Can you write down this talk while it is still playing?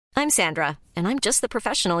I'm Sandra, and I'm just the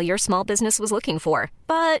professional your small business was looking for.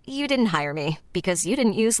 But you didn't hire me because you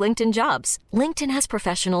didn't use LinkedIn Jobs. LinkedIn has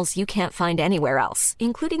professionals you can't find anywhere else,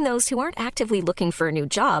 including those who aren't actively looking for a new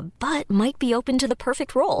job, but might be open to the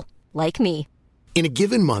perfect role, like me. In a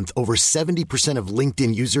given month, over 70% of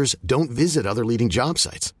LinkedIn users don't visit other leading job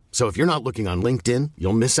sites. So if you're not looking on LinkedIn,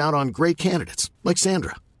 you'll miss out on great candidates like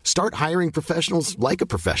Sandra. Start hiring professionals like a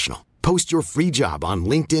professional. Post your free job on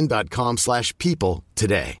linkedin.com/people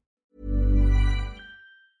today.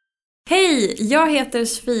 Hej, jag heter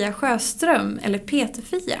Sofia Sjöström, eller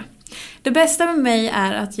Peter-Fia. Det bästa med mig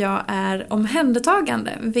är att jag är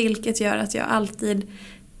omhändertagande, vilket gör att jag alltid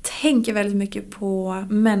tänker väldigt mycket på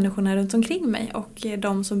människorna runt omkring mig och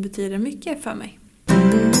de som betyder mycket för mig.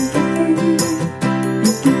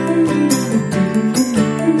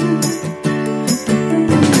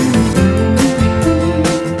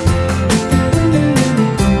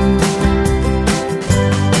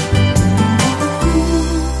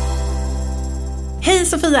 Hej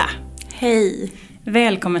Sofia! Hej!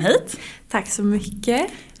 Välkommen hit! Tack så mycket!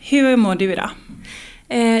 Hur mår du idag?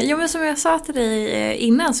 Jo, men som jag sa till dig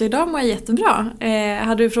innan, så idag mår jag jättebra.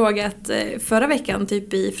 Hade du frågat förra veckan,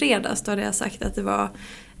 typ i fredags, då hade jag sagt att det var...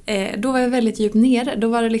 Då var jag väldigt djupt nere. Då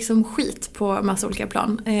var det liksom skit på massa olika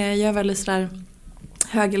plan. Jag är väldigt sådär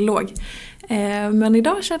hög eller låg. Men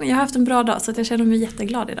idag känner jag har haft en bra dag, så att jag känner mig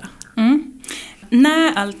jätteglad idag. Mm.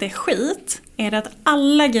 När allt är skit, är det att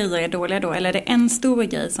alla grejer är dåliga då? Eller är det en stor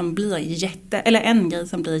grej som blir en grej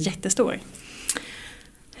som blir jättestor?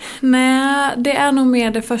 Nej, det är nog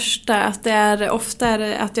mer det första. Att det är ofta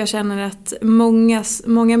att jag känner att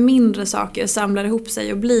många mindre saker samlar ihop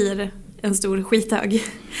sig och blir en stor skithög.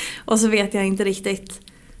 Och så vet jag inte riktigt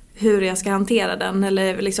hur jag ska hantera den,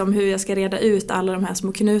 eller liksom hur jag ska reda ut alla de här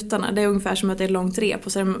små knutarna. Det är ungefär som att det är ett långt rep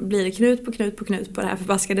och så blir det knut på knut på knut på det här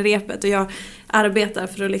förbaskade repet. Och jag arbetar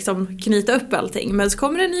för att liksom knyta upp allting. Men så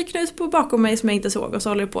kommer det en ny knut på bakom mig som jag inte såg, och så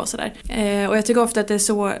håller det på sådär. Och jag tycker ofta att det är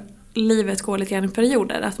så livet går lite grann i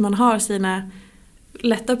perioder. Att man har sina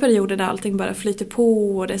lätta perioder där allting bara flyter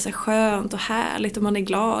på och det är så skönt och härligt och man är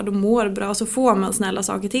glad och mår bra, och så får man snälla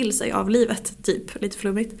saker till sig av livet, typ, lite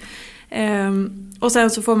flummigt. Och sen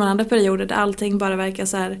så får man andra perioder där allting bara verkar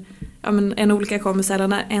så här, ja, men en olycka kommer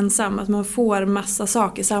sällan ensam, att man får massa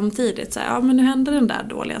saker samtidigt, så här, ja men nu händer den där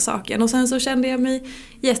dåliga saken, och sen så kände jag mig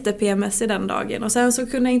jätte-PMS i den dagen, och sen så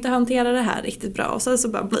kunde jag inte hantera det här riktigt bra, och sen så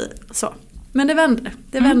bara blir så. Men det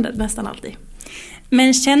vänder nästan alltid.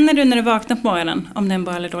 Men känner du när du vaknar på morgonen om det är en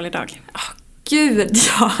bra eller dålig dag? Gud,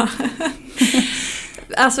 ja.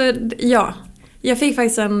 Alltså, ja. Jag fick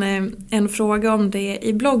faktiskt en fråga om det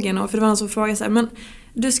i bloggen, och för det var någon som frågade så här, men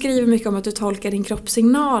du skriver mycket om att du tolkar din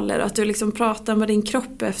kroppssignaler och att du liksom pratar med din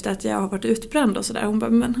kropp efter att jag har varit utbränd och sådär. Hon bara,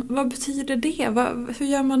 men vad betyder det? Hur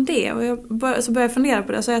gör man det? Och så började jag fundera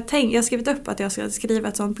på det. Så jag har skrivit upp att jag ska skriva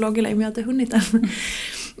ett sånt blogginlägg, men jag har inte hunnit än.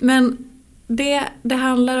 Men det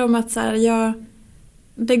handlar om att så här,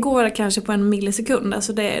 det går kanske på en millisekund,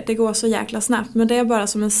 alltså det går så jäkla snabbt, men det är bara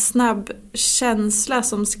som en snabb känsla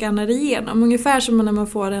som skannar igenom, ungefär som när man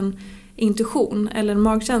får en intuition eller en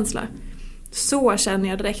magkänsla. Så känner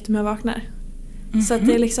jag direkt när jag vaknar. Mm-hmm. Så att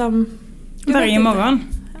det är liksom... Varje morgon?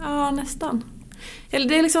 Ja, nästan. Eller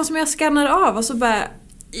det är liksom som jag skannar av och så bara,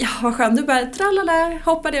 ja vad skönt, du bara trallala,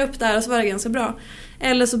 hoppade jag upp där och så var det ganska bra.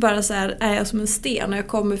 Eller så bara så här är jag som en sten och jag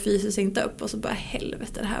kommer fysiskt inte upp, och så bara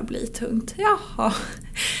helvete, det här blir tungt. Jaha,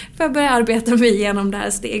 för jag börjar arbeta mig igenom det här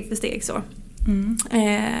steg för steg så. Mm.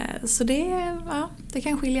 Så det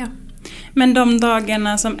kan skilja. Men de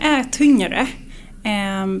dagarna som är tyngre,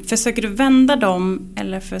 försöker du vända dem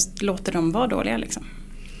eller låter dem vara dåliga liksom?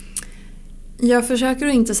 Jag försöker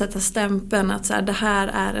att inte sätta stämpeln att så här, det här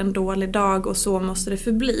är en dålig dag och så måste det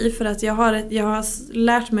förbli. För att jag har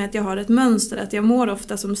lärt mig att jag har ett mönster. Att jag mår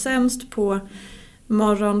ofta som sämst på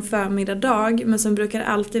morgon, förmiddag, dag. Men sen brukar det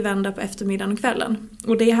alltid vända på eftermiddagen och kvällen.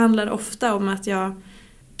 Och det handlar ofta om att jag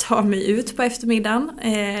tar mig ut på eftermiddagen.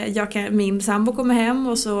 Min sambo kommer hem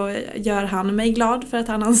och så gör han mig glad för att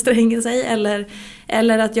han anstränger sig.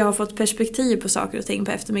 Eller att jag har fått perspektiv på saker och ting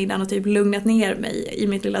på eftermiddagen och typ lugnat ner mig i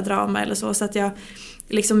mitt lilla drama eller så. Så att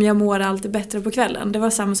jag mår alltid bättre på kvällen. Det var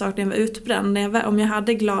samma sak när jag var utbränd. Om jag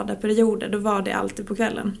hade glada perioder, då var det alltid på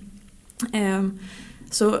kvällen.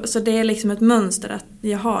 Så det är liksom ett mönster att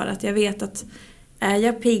jag har. Att jag vet att är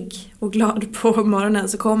jag pigg och glad på morgonen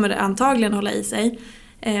så kommer det antagligen hålla i sig.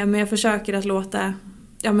 Men jag försöker att låta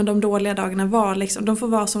men de dåliga dagarna vara liksom, de får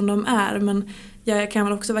vara som de är, men jag kan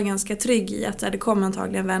väl också vara ganska trygg i att det kommer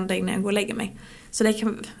antagligen vända innan jag går och lägger mig. Så det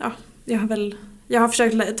kan, jag har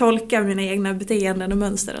försökt tolka mina egna beteenden och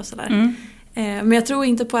mönster och sådär. Men jag tror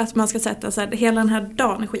inte på att man ska sätta så här, hela den här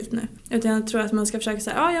dagen är skit nu. Utan jag tror att man ska försöka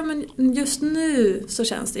säga, ja men just nu så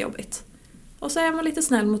känns det jobbigt. Och så är man lite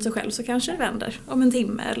snäll mot sig själv så kanske det vänder om en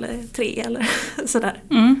timme eller 3 eller sådär.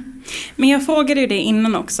 Men jag frågade ju det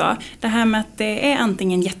innan också. Det här med att det är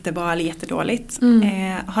antingen jättebra eller jättedåligt.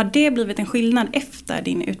 Har det blivit en skillnad efter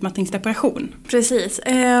din utmattningsdepression? Precis.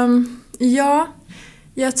 Ja,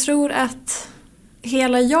 jag tror att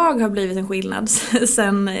hela jag har blivit en skillnad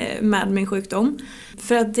sen med min sjukdom.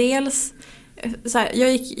 För att dels, så här,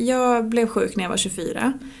 jag blev sjuk när jag var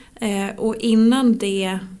 24. Och innan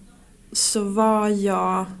det så var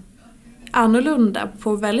jag annorlunda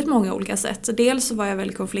på väldigt många olika sätt. Dels så var jag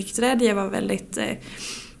väldigt konflikträdd, jag var väldigt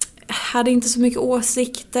hade inte så mycket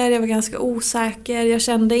åsikter, jag var ganska osäker. Jag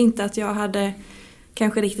kände inte att jag hade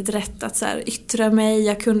kanske riktigt rätt att så här, yttra mig.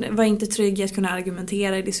 Jag var inte trygg i att kunna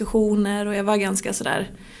argumentera i diskussioner och jag var ganska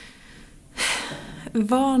sådär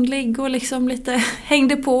vanlig och liksom lite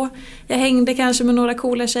hängde på. Jag hängde kanske med några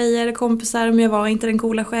coola tjejer, kompisar, men jag var inte den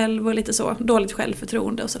coola själv och lite så, dåligt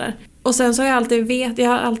självförtroende och sådär. Och sen så har jag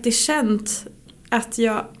har alltid känt att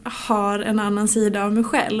jag har en annan sida av mig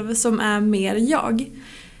själv som är mer jag.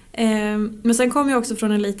 Men sen kommer jag också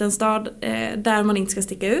från en liten stad där man inte ska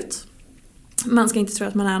sticka ut. Man ska inte tro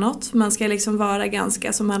att man är något. Man ska liksom vara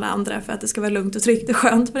ganska som alla andra för att det ska vara lugnt och tryggt och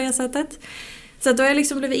skönt på det sättet. Så då har jag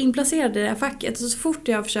liksom blivit inplacerad i det här facket. Och så fort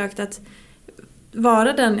jag har försökt att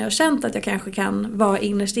vara den jag har känt att jag kanske kan vara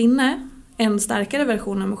innerst inne, en starkare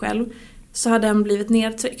version av mig själv, så har den blivit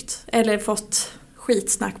nedtryckt. Eller fått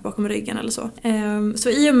skitsnack bakom ryggen eller så. Så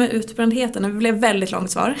i och med utbrändheten, det blev väldigt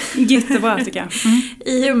långt svar. Jättebra tycker jag.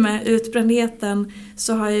 I och med utbrändheten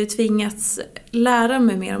så har jag ju tvingats lära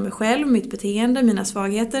mig mer om mig själv, mitt beteende, mina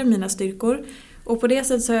svagheter, mina styrkor. Och på det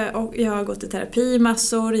sättet så har jag gått i terapi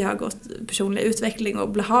massor, jag har gått personlig utveckling och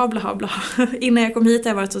blaha blaha blaha. Innan jag kom hit har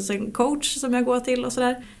jag varit hos en coach som jag går till och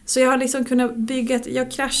sådär. Så jag har liksom kunnat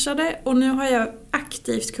jag kraschade och nu har jag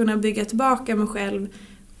aktivt kunnat bygga tillbaka mig själv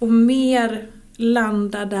och mer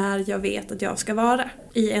landa där jag vet att jag ska vara.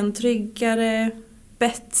 I en tryggare,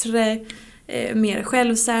 bättre, mer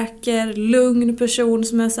självsäker, lugn person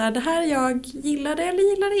som är så här, det här jag gillar det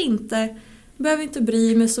eller gillar det inte. Behöver inte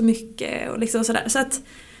bry mig så mycket och liksom sådär. Så att,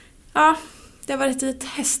 ja, det har varit ett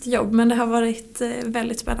hästjobb men det har varit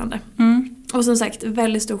väldigt spännande. Och som sagt,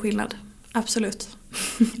 väldigt stor skillnad. Absolut.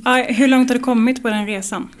 Ja, hur långt har du kommit på den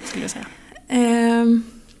resan, skulle jag säga?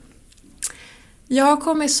 Jag har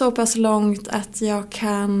kommit så pass långt att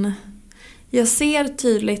jag ser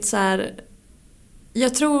tydligt så här.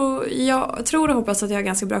 Jag tror och hoppas att jag har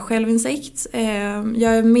ganska bra självinsikt.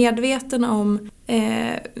 Jag är medveten om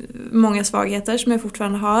många svagheter som jag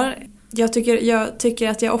fortfarande har. Jag tycker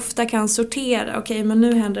att jag ofta kan sortera. Okej, men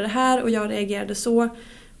nu händer det här och jag reagerade så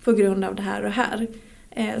på grund av det här och det här.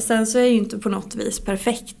 Sen så är jag ju inte på något vis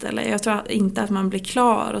perfekt. Eller jag tror inte att man blir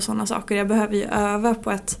klar och sådana saker. Jag behöver ju öva på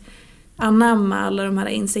att anamma alla de här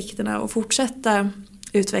insikterna och fortsätta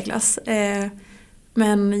utvecklas.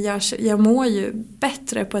 Men jag mår ju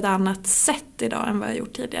bättre på ett annat sätt idag än vad jag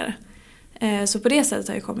gjort tidigare. Så på det sättet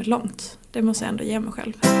har jag kommit långt. Det måste jag ändå ge mig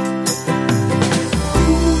själv.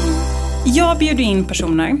 Jag bjuder in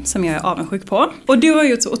personer som jag är avundsjuk på. Och du har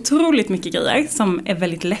gjort så otroligt mycket grejer som är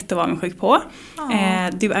väldigt lätt att vara avundsjuk på.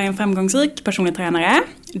 Du är en framgångsrik personlig tränare.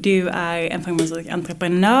 Du är en framgångsrik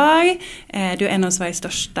entreprenör. Du är en av Sveriges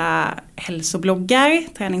största hälsobloggar,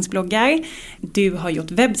 träningsbloggar. Du har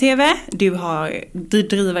gjort webb-tv. Du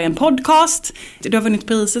driver en podcast. Du har vunnit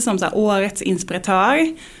priser som så här, årets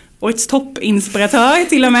inspiratör. Årets toppinspiratör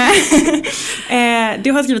till och med.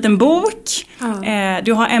 Du har skrivit en bok.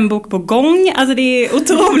 Du har en bok på gång. Alltså det är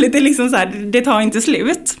otroligt. Det är liksom så här, det tar inte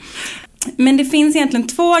slut. Men det finns egentligen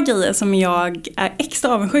 2 grejer som jag är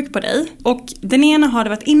extra avundsjuk på dig. Och den ena har du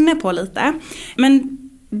varit inne på lite. Men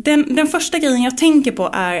den första grejen jag tänker på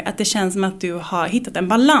är att det känns som att du har hittat en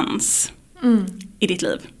balans i ditt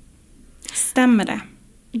liv. Stämmer det?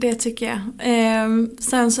 Det tycker jag.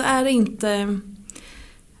 Sen så är det inte...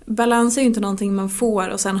 Balans är ju inte någonting man får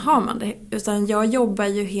och sen har man det. Utan jag jobbar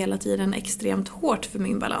ju hela tiden extremt hårt för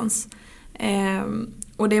min balans.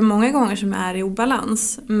 Och det är många gånger som jag är i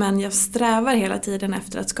obalans. Men jag strävar hela tiden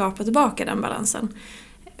efter att skapa tillbaka den balansen.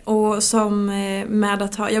 Och som med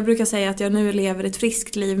att jag brukar säga att jag nu lever ett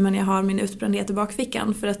friskt liv men jag har min utbrändhet i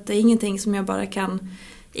bakfickan. För att det är ingenting som jag bara kan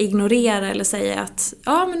ignorera eller säga att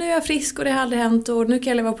ja men nu är jag frisk och det har aldrig hänt och nu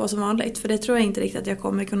kan jag leva på som vanligt. För det tror jag inte riktigt att jag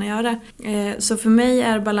kommer kunna göra. Så för mig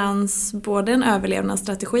är balans både en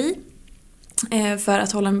överlevnadsstrategi för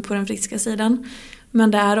att hålla mig på den friska sidan.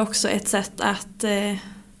 Men det är också ett sätt att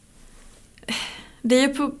det är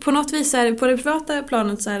ju på något vis är det, på det privata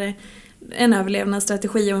planet så är det en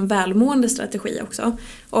överlevnadsstrategi och en välmående strategi också.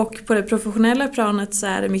 Och på det professionella planet så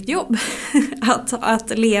är det mitt jobb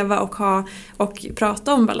att leva och ha och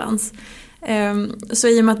prata om balans. Så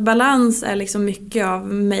i och med att balans är liksom mycket av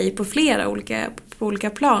mig på flera olika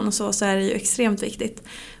plan så är det ju extremt viktigt.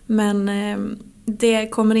 Men det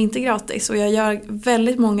kommer inte gratis och jag gör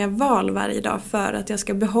väldigt många val varje dag för att jag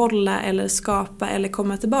ska behålla eller skapa eller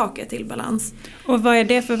komma tillbaka till balans. Och vad är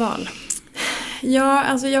det för val? Ja,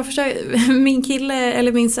 alltså jag försöker, min kille,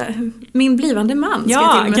 eller min blivande man ska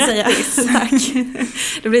jag till och med säga. Tack.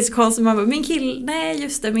 Det blir så konstigt, man bara, min kille, nej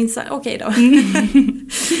just det, okej då.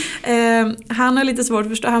 Han har lite svårt att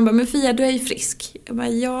förstå, han bara, men Fia du är ju frisk. Jag bara,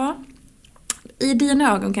 ja, i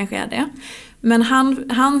dina ögon kanske är det. Men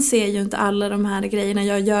han ser ju inte alla de här grejerna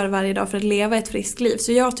jag gör varje dag för att leva ett friskt liv.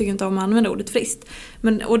 Så jag tycker inte om att använda ordet friskt.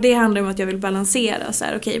 Och det handlar om att jag vill balansera. Så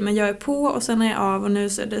här, okej, men jag är på och sen är jag av och nu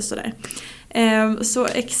så är det sådär. Så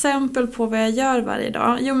exempel på vad jag gör varje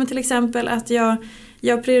dag. Jo, men till exempel att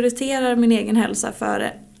jag prioriterar min egen hälsa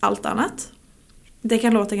före allt annat. Det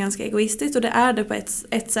kan låta ganska egoistiskt och det är det på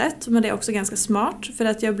ett sätt. Men det är också ganska smart för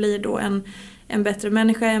att jag blir då en bättre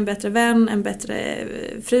människa, en bättre vän, en bättre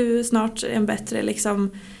fru snart, en bättre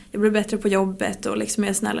liksom, jag blir bättre på jobbet och liksom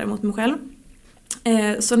är snällare mot mig själv.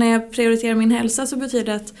 Så när jag prioriterar min hälsa så betyder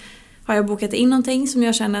det att har jag bokat in någonting som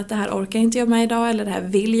jag känner att det här orkar inte jag med idag eller det här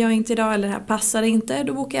vill jag inte idag eller det här passar inte,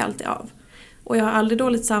 då bokar jag alltid av. Och jag har aldrig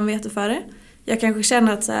dåligt samvete för det. Jag kanske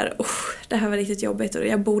känner att så här, det här var riktigt jobbigt och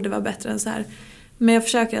jag borde vara bättre än så här. Men jag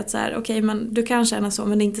försöker att så här, okej, men du kan känna så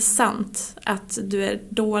men det är inte sant att du är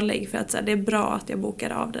dålig för att så här, det är bra att jag bokar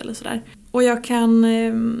av det eller sådär. Och jag kan,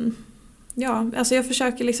 alltså jag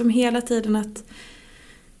försöker liksom hela tiden att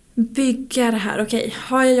bygga det här. Okej,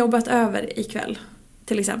 har jag jobbat över ikväll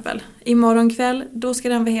till exempel. Imorgon kväll, då ska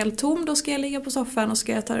den vara helt tom, då ska jag ligga på soffan och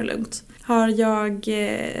ska jag ta det lugnt. Har jag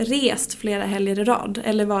rest flera helger i rad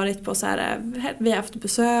eller varit på så här, vi har haft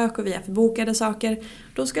besök och vi har haft bokade saker,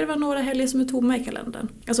 då ska det vara några helger som är tomma i kalendern.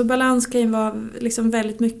 Alltså balans kan ju vara liksom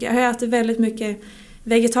väldigt mycket, jag har ätit väldigt mycket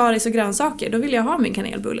vegetariskt och grönsaker, då vill jag ha min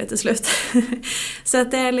kanelbulle till slut. Så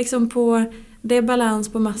att det är liksom det är balans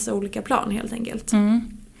på massa olika plan helt enkelt. Mm.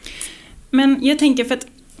 Men jag tänker för att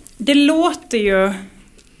det låter ju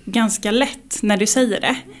ganska lätt när du säger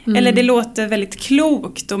det. Eller det låter väldigt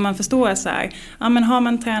klokt och man förstår så här. Ja, men har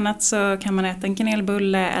man tränat så kan man äta en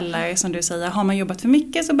kanelbulle eller som du säger, har man jobbat för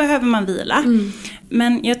mycket så behöver man vila.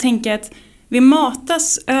 Men jag tänker att vi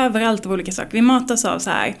matas överallt av olika saker. Vi matas av så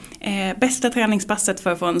här, bästa träningspasset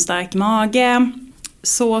för att få en stark mage.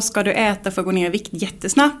 Så ska du äta för att gå ner i vikt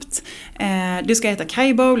jättesnabbt. Du ska äta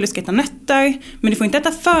kajbowl, du ska äta nötter. Men du får inte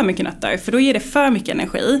äta för mycket nötter för då ger det för mycket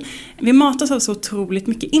energi. Vi matas av så otroligt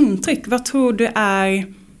mycket intryck. Vad tror du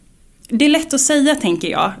är... Det är lätt att säga, tänker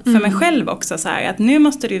jag, för mig själv också. Så här, att nu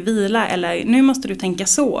måste du vila eller nu måste du tänka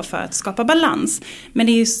så för att skapa balans. Men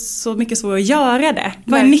det är ju så mycket svårt att göra det.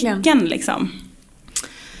 Vad är nyckeln liksom?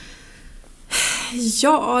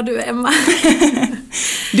 Ja, du Emma.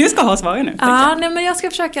 Du ska ha svaren nu. Ja, nej men jag ska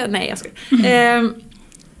försöka. Nej, jag ska.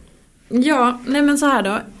 Ja, nej men så här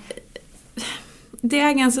då. Det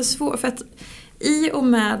är ganska svårt för att i och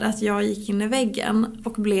med att jag gick in i väggen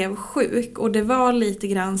och blev sjuk och det var lite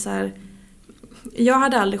grann så här, jag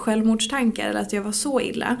hade aldrig självmordstankar eller att jag var så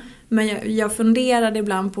illa, men jag funderade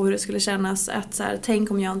ibland på hur det skulle kännas att så här,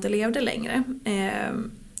 tänk om jag inte levde längre.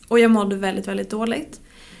 Och jag mådde väldigt, väldigt dåligt.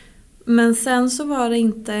 Men sen så var det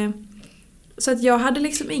inte... Så att jag hade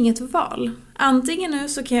liksom inget val. Antingen nu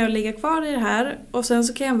så kan jag ligga kvar i det här och sen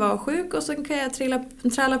så kan jag vara sjuk och sen kan jag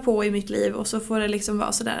tralla på i mitt liv och så får det liksom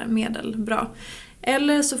vara sådär medelbra.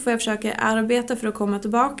 Eller så får jag försöka arbeta för att komma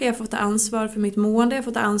tillbaka. Jag får ta ansvar för mitt mående, jag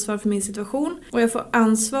får ta ansvar för min situation och jag får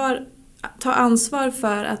ta ansvar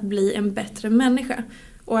för att bli en bättre människa.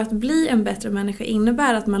 Och att bli en bättre människa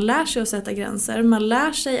innebär att man lär sig att sätta gränser, man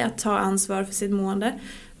lär sig att ta ansvar för sitt mående.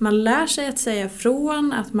 Man lär sig att säga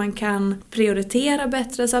från, att man kan prioritera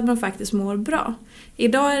bättre så att man faktiskt mår bra.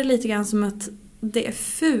 Idag är det lite grann som att det är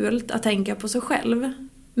fult att tänka på sig själv.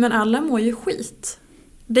 Men alla mår ju skit.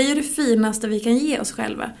 Det är ju det finaste vi kan ge oss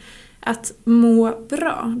själva. Att må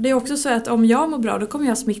bra. Det är också så att om jag mår bra då kommer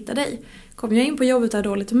jag smitta dig. Kommer jag in på jobbet och har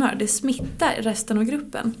dåligt humör, det smittar resten av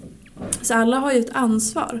gruppen. Så alla har ju ett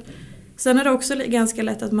ansvar. Sen är det också ganska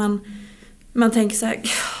lätt att man tänker så här...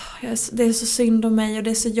 Det är så synd om mig och det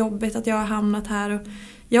är så jobbigt att jag har hamnat här. Och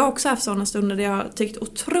jag har också haft sådana stunder där jag har tyckt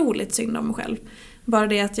otroligt synd om mig själv. Bara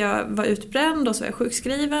det att jag var utbränd och så var jag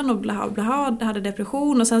sjukskriven och blaha, hade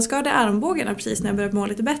depression. Och sen skadade armbågarna precis när jag började må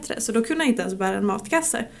lite bättre. Så då kunde jag inte ens bära en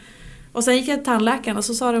matkasse. Och sen gick jag till tandläkaren och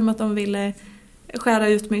så sa de att de ville skära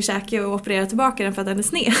ut min käke och operera tillbaka den för att den är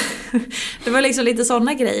sned. Det var liksom lite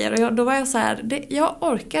sådana grejer. Och då var jag så här, jag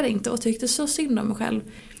orkade inte och tyckte så synd om mig själv.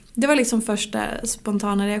 Det var liksom första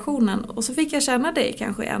spontana reaktionen. Och så fick jag känna det i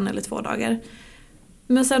kanske 1 eller 2 dagar.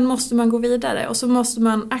 Men sen måste man gå vidare. Och så måste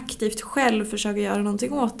man aktivt själv försöka göra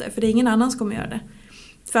någonting åt det. För det är ingen annan som kommer göra det.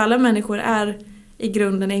 För alla människor är i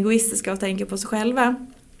grunden egoistiska och tänker på sig själva.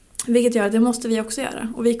 Vilket gör att det måste vi också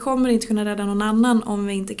göra. Och vi kommer inte kunna rädda någon annan om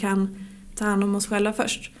vi inte kan ta hand om oss själva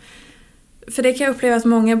först. För det kan jag uppleva att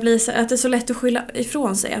många blir så att det är så lätt att skylla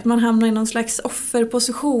ifrån sig. Att man hamnar i någon slags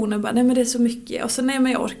offerposition och bara, nej men det är så mycket. Och så nej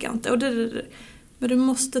men jag orkar inte. Men du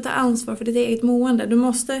måste ta ansvar för ditt eget mående. Du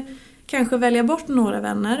måste kanske välja bort några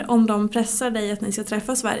vänner om de pressar dig att ni ska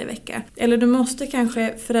träffas varje vecka. Eller du måste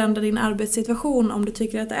kanske förändra din arbetssituation om du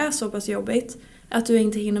tycker att det är så pass jobbigt att du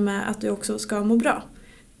inte hinner med att du också ska må bra.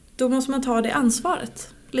 Då måste man ta det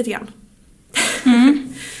ansvaret lite grann. Mm.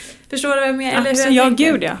 Förstår du vad jag menar? Eller hur jag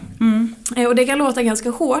gud ja. Mm. Och det kan låta ganska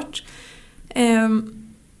hårt.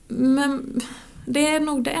 Men det är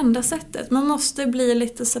nog det enda sättet. Man måste bli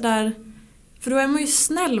lite sådär... För då är man ju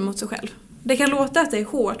snäll mot sig själv. Det kan låta att det är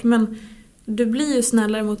hårt, men du blir ju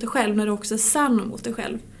snällare mot dig själv när du också är sann mot dig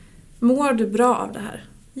själv. Mår du bra av det här?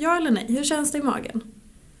 Ja eller nej? Hur känns det i magen?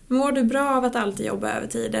 Mår du bra av att alltid jobba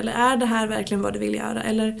övertid? Eller är det här verkligen vad du vill göra?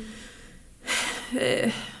 Eller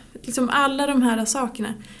liksom alla de här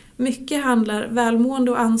sakerna. Mycket handlar,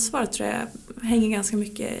 välmående och ansvar tror jag hänger ganska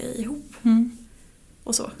mycket ihop. Mm.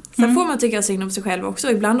 Och så. Sen får man tycka synd om sig själv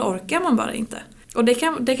också. Ibland orkar man bara inte. Och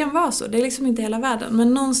det kan vara så. Det är liksom inte hela världen.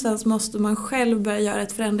 Men någonstans måste man själv börja göra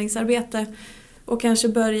ett förändringsarbete. Och kanske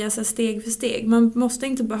börja så steg för steg. Man måste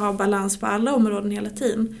inte bara ha balans på alla områden hela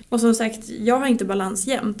tiden. Och som sagt, jag har inte balans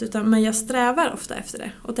jämt. Men jag strävar ofta efter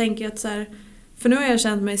det. Och tänker att så här... För nu har jag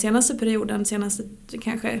känt mig senaste perioden, senaste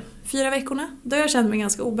kanske 4 veckorna. Då har jag känt mig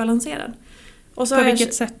ganska obalanserad. Och så på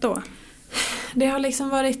vilket sätt då? Det har liksom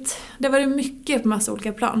varit mycket på massa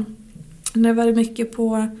olika plan. Det har varit mycket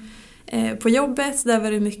på jobbet. Det har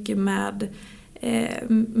varit mycket med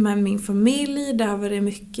min familj. Det har varit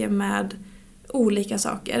mycket med olika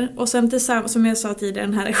saker. Och sen tillsammans, som jag sa tidigare,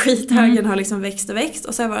 den här skithögen har liksom växt.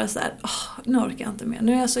 Och så var det så här, nu orkar jag inte mer.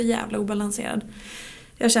 Nu är jag så jävla obalanserad.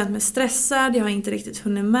 Jag har känt mig stressad, jag har inte riktigt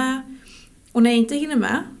hunnit med. Och när jag inte hinner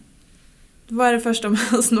med, vad är det första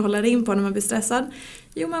man snålar in på när man blir stressad?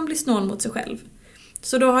 Jo, man blir snål mot sig själv.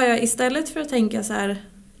 Så då har jag istället för att tänka så här,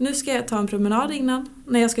 nu ska jag ta en promenad innan,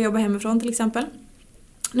 när jag ska jobba hemifrån till exempel.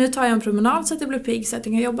 Nu tar jag en promenad så att jag blir pigg så att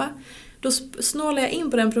jag kan jobba. Då snålar jag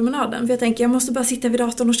in på den promenaden, för jag tänker jag måste bara sitta vid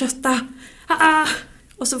datorn och kötta.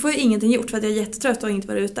 Och så får jag ingenting gjort för att jag är jättetrött och inte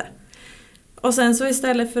varit ute. Och sen så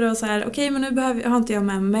istället för att så här, okej, men nu har inte jag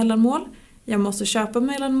med mellanmål. Jag måste köpa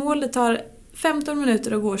mellanmål. Det tar 15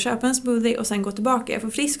 minuter att gå och köpa en smoothie och sen gå tillbaka. Jag får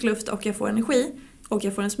frisk luft och jag får energi. Och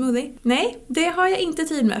jag får en smoothie. Nej, det har jag inte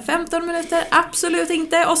tid med. 15 minuter, absolut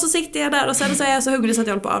inte. Och så sitter jag där och sen så är jag så hungrig så att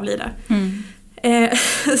jag håller på att avlida.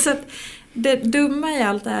 Så att det dumma i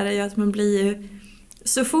allt det här är ju att man blir...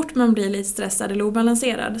 Så fort man blir lite stressad eller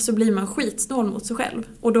obalanserad så blir man skitsnål mot sig själv.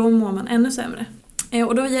 Och då mår man ännu sämre.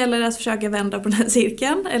 Och då gäller det att försöka vända på den här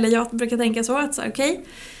cirkeln. Eller jag brukar tänka så att okej,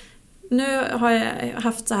 nu har jag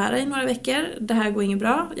haft så här i några veckor. Det här går inget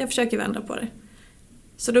bra. Jag försöker vända på det.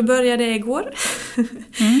 Så då började jag igår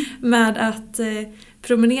med att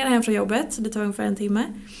promenera hem från jobbet. Det tar ungefär 1 timme.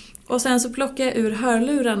 Och sen så plockar jag ur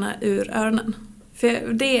hörlurarna ur öronen.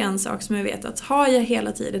 För det är en sak som jag vet att har jag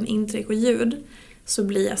hela tiden intryck och ljud så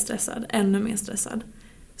blir jag stressad. Ännu mer stressad.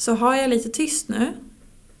 Så har jag lite tyst nu,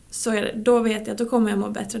 så då vet jag att då kommer jag må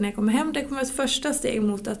bättre när jag kommer hem. Det kommer vara ett första steg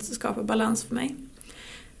mot att skapa balans för mig.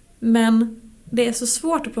 Men det är så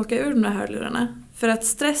svårt att plocka ur de här hörlurarna. För att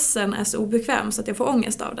stressen är så obekväm så att jag får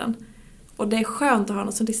ångest av den. Och det är skönt att ha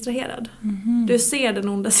något som distraherad. Du ser den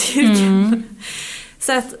onda cirkeln.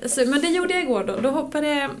 Men det gjorde jag igår då.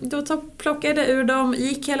 Då plockade jag ur dem,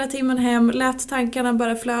 gick hela timmen hem, lät tankarna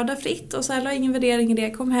bara flöda fritt. Och så här, la ingen värdering i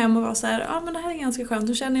det. Kom hem och var så här, men det här är ganska skönt.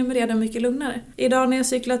 Då känner jag mig redan mycket lugnare. Idag när jag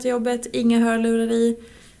cyklat till jobbet, inga hörlurar i.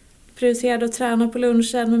 Prioriterade att träna på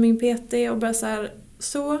lunchen med min PT och bara så här,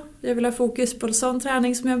 jag vill ha fokus på sån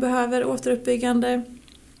träning som jag behöver, återuppbyggande.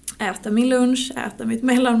 Äta min lunch, äta mitt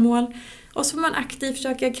mellanmål. Och så får man aktivt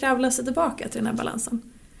försöka kravla sig tillbaka till den här balansen.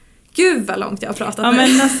 Gud vad långt jag har pratat nu.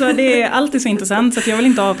 Men alltså, det är alltid så intressant så att jag vill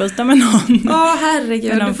inte avbryta med någon.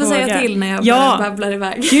 Herregud, du får säga till när jag bara babblar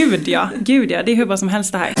iväg. Gud ja, det är hur bra som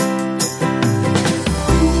helst det här.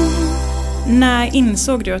 När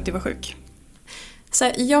insåg du att du var sjuk?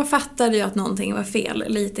 Så jag fattade ju att någonting var fel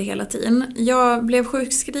lite hela tiden. Jag blev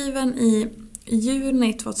sjukskriven i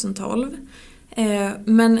juni 2012.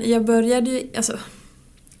 Men jag började ju...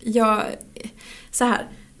 Så här.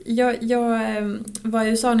 Jag var i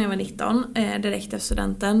USA när jag var 19, direkt efter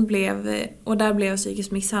studenten. Och där blev jag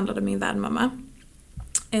psykiskt misshandlad av min värdmamma.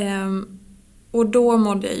 Och då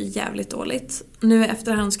mådde jag jävligt dåligt. Nu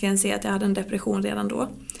efterhand ska jag se att jag hade en depression redan då.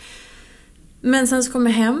 Men sen så kom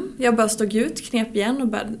jag hem, jag bara stod ut, knep igen och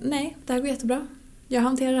bara, nej, det här går jättebra. Jag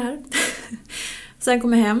hanterar det här. Sen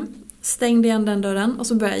kom jag hem, stängde igen den dörren och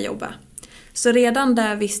så började jag jobba. Så redan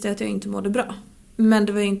där visste jag att jag inte mådde bra. Men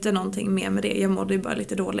det var ju inte någonting mer med det. Jag mådde ju bara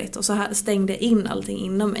lite dåligt. Och så här stängde jag in allting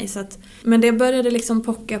inom mig. Men det började liksom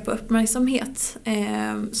pocka på uppmärksamhet.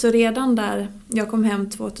 Så redan där, jag kom hem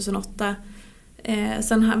 2008.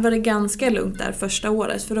 Sen var det ganska lugnt där första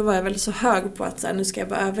året. För då var jag väl så hög på att så här, nu ska jag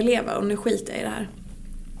bara överleva. Och nu skiter jag i det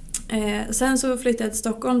här. Sen så flyttade jag till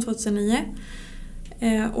Stockholm 2009.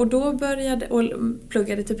 Och då började och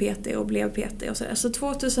pluggade till PT och blev PT och sådär. Så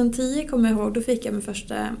 2010 kommer jag ihåg, då fick jag min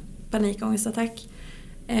första panikångestattack.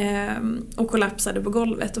 Och kollapsade på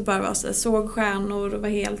golvet och bara var så här, såg stjärnor och var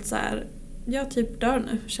helt så här, jag typ dör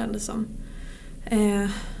nu, kändes som.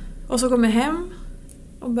 Och så kom jag hem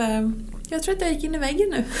och bara, jag tror att jag gick in i väggen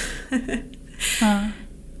nu. Ja.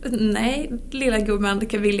 Nej, lilla gumman,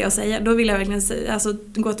 det vill jag säga. Då vill jag verkligen säga, alltså,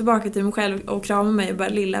 gå tillbaka till mig själv och krama mig och bara,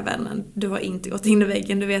 lilla vännen, du har inte gått in i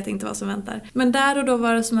väggen, du vet inte vad som väntar. Men där och då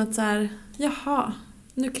var det som att så här, jaha,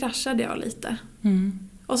 nu kraschade jag lite.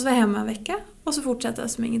 Och så var jag hemma en vecka och så fortsatte jag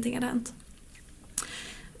som ingenting hade hänt.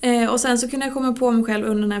 Och sen så kunde jag komma på mig själv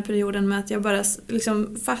under den här perioden med att jag bara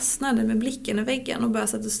liksom fastnade med blicken i väggen och bara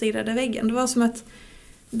satt och stirrade i väggen. Det var som att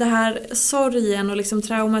det här sorgen och liksom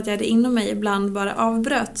traumat jag hade inom mig ibland bara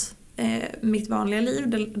avbröt mitt vanliga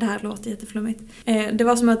liv. Det här låter jätteflummigt. Det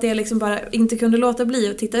var som att det liksom bara inte kunde låta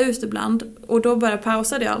bli att titta ut ibland. Och då bara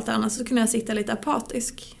pausade jag allt annat, så kunde jag sitta lite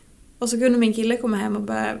apatisk. Och så kunde min kille komma hem och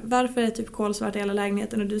bara, varför är det typ kolsvart i hela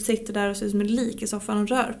lägenheten och du sitter där och ser ut som en lik i soffan och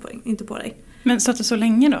rör inte på dig. Men satt du så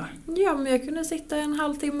länge då? Ja, men jag kunde sitta en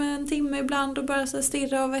halvtimme, en timme ibland och bara så här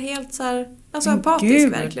stirra och vara helt så här, alltså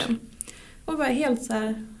apatisk verkligen. Och bara helt så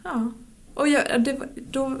här, ja. Och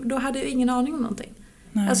då hade jag ingen aning om någonting.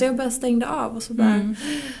 Nej. Alltså jag bara stängde av och så bara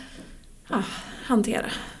hantera.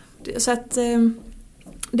 Så att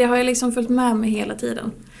det har jag liksom följt med mig hela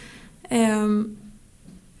tiden.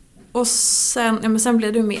 Och sen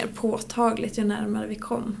blev det mer påtagligt ju närmare vi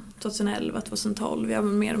kom. 2011, 2012. Jag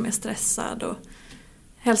var mer och mer stressad och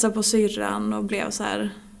hälsade på syrran och blev så här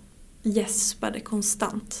gäspade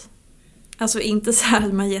konstant. Alltså inte så här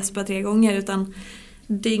att man gäspar 3 gånger, utan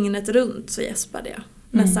dygnet runt så gäspade jag.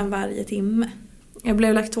 Nästan varje timme. Jag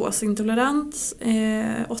blev laktosintolerant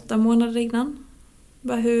 8 månader innan.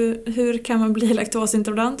 Bara hur kan man bli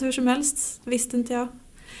laktosintolerant hur som helst? Visste inte jag.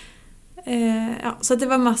 Så det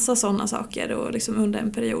var massa sådana saker och liksom under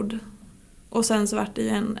en period. Och sen så var det ju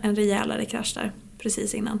en rejälare krasch där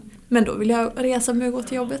precis innan. Men då ville jag resa mig och gå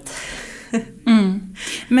till jobbet.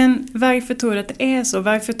 Men varför tror du att det är så?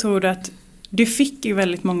 Varför tror du att du fick ju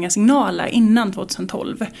väldigt många signaler innan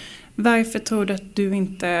 2012? Varför tror du att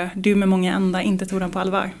du med många andra inte tog den på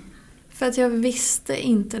allvar? För att jag visste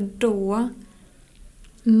inte då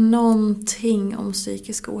någonting om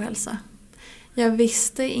psykisk ohälsa. Jag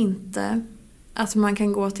visste inte att man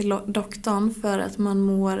kan gå till doktorn för att man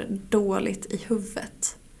mår dåligt i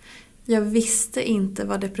huvudet. Jag visste inte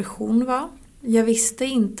vad depression var. Jag visste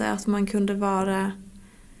inte att man kunde vara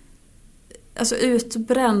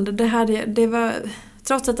utbränd. Det var,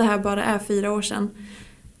 trots att det här bara är 4 år sedan,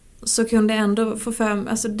 så kunde jag ändå få för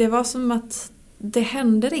mig, alltså det var som att det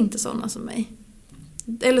hände inte sådana som mig.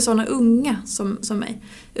 Eller sådana unga som mig.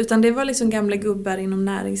 Utan det var liksom gamla gubbar inom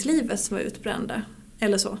näringslivet som var utbrända.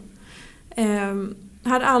 Eller så.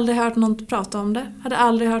 Hade aldrig hört någon prata om det. Hade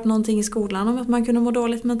aldrig hört någonting i skolan om att man kunde må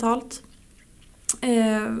dåligt mentalt.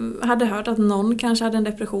 Hade hört att någon kanske hade en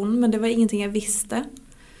depression, men det var ingenting jag visste.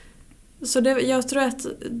 Så jag tror att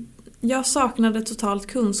jag saknade totalt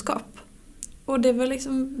kunskap. Och det var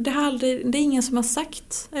liksom, det är ingen som har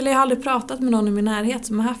sagt, eller jag har aldrig pratat med någon i min närhet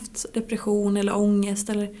som har haft depression eller ångest,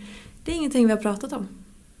 eller det är ingenting vi har pratat om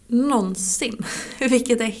någonsin,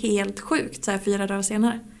 vilket är helt sjukt så här 4 dagar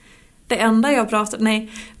senare. Det enda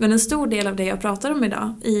men en stor del av det jag pratar om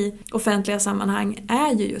idag i offentliga sammanhang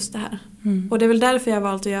är ju just det här. Och det är väl därför jag har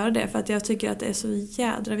valt att göra det, för att jag tycker att det är så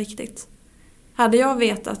jädra viktigt. Hade jag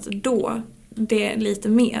vetat då det lite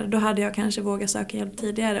mer, då hade jag kanske vågat söka hjälp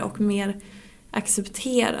tidigare och mer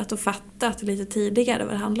accepterat och fattat lite tidigare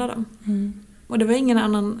vad det handlar om. Och det var ingen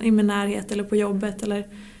annan i min närhet eller på jobbet eller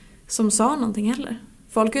som sa någonting heller.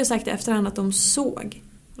 Folk har ju sagt i efterhand att de såg.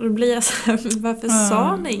 Och då blir jag så här, varför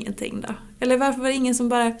sa ni ingenting då? Eller varför var det ingen som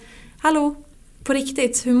bara, hallå, på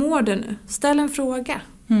riktigt, hur mår du nu? Ställ en fråga.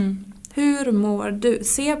 Hur mår du?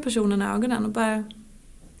 Se personen i ögonen och bara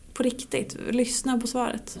på riktigt lyssna på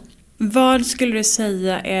svaret. Vad skulle du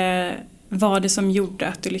säga var det som gjorde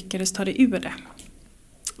att du lyckades ta dig ur det?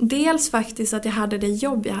 Dels faktiskt att jag hade det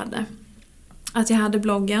jobb jag hade. Att jag hade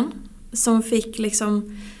bloggen som fick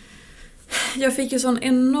liksom... Jag fick ju sån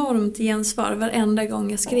enormt gensvar varenda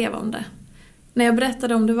gång jag skrev om det. När jag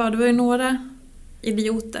berättade om det var ju några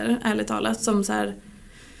idioter, ärligt talat, som så här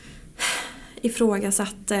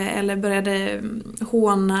ifrågasatte eller började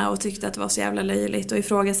håna och tyckte att det var så jävla löjligt och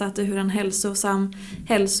ifrågasatte hur en hälsosam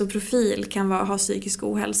hälsoprofil kan ha psykisk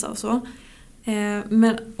ohälsa och så.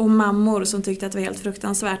 Och mammor som tyckte att det var helt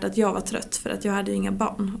fruktansvärt att jag var trött för att jag hade ju inga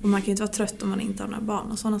barn. Och man kan ju inte vara trött om man inte har några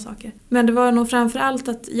barn och sådana saker. Men det var nog framförallt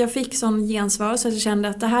att jag fick sån gensvar så att jag kände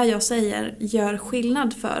att det här jag säger gör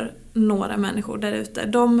skillnad för några människor där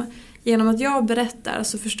ute. Genom att jag berättar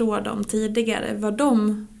så förstår de tidigare vad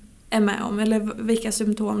de är med om eller vilka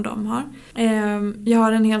symptom de har. Jag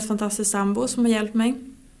har en helt fantastisk sambo som har hjälpt mig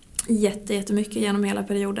jättemycket genom hela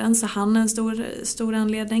perioden, så han är en stor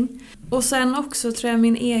anledning. Och sen också tror jag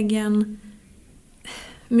min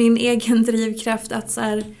egen drivkraft att så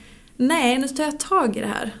här, nej, nu tar jag tag i det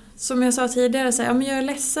här. Som jag sa tidigare, så här, ja, men jag är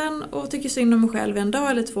ledsen och tycker synd om mig själv en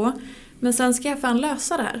dag eller två, men sen ska jag fan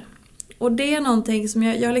lösa det här. Och det är någonting som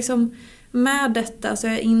jag liksom, med detta så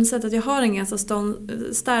jag har insett att jag har en ganska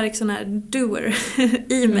stark sån här doer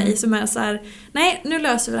i mig som är så här: nej, nu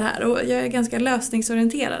löser vi det här. Och jag är ganska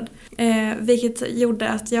lösningsorienterad. Vilket gjorde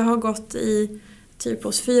att jag har gått i typ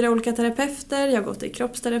hos 4 olika terapeuter. Jag har gått i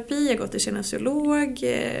kroppsterapi, jag har gått i kinesiolog,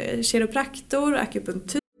 kiropraktor,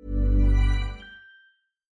 akupunktur.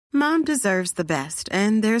 Mom deserves the best,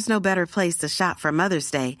 and there's no better place to shop for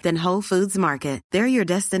Mother's Day than Whole Foods Market. They're your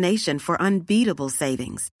destination for unbeatable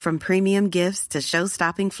savings, from premium gifts to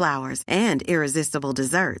show-stopping flowers and irresistible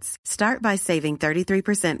desserts. Start by saving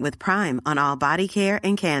 33% with Prime on all body care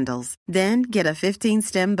and candles. Then get a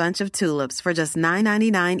 15-stem bunch of tulips for just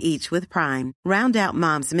 $9.99 each with Prime. Round out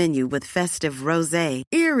Mom's menu with festive rosé,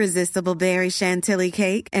 irresistible berry chantilly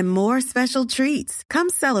cake, and more special treats. Come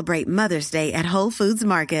celebrate Mother's Day at Whole Foods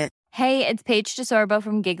Market. Hey, it's Paige DeSorbo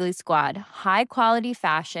from Giggly Squad. High quality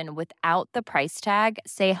fashion without the price tag.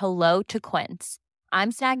 Say hello to Quince.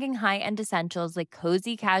 I'm snagging high-end essentials like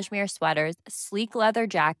cozy cashmere sweaters, sleek leather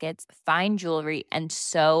jackets, fine jewelry, and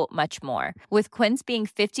so much more. With Quince being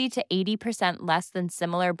 50 to 80% less than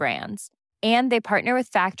similar brands. And they partner with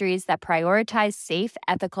factories that prioritize safe,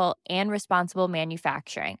 ethical, and responsible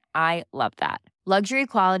manufacturing. I love that. Luxury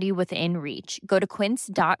quality within reach. Go to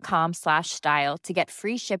quince.com/style to get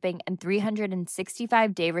free shipping and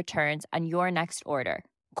 365-day returns on your next order.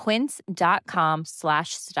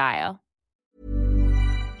 Quince.com/style.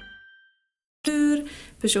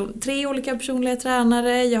 3 olika personliga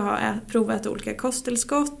tränare, jag har provat olika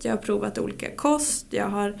kosttillskott, jag har provat olika kost, jag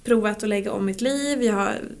har provat att lägga om mitt liv, jag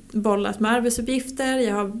har bollat med arbetsuppgifter,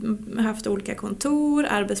 jag har haft olika kontor,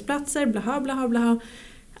 arbetsplatser, blaha blaha blaha.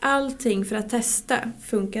 Allting för att testa.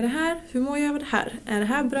 Funkar det här? Hur mår jag av det här? Är det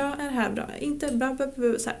här bra? Är det här bra? Inte bra.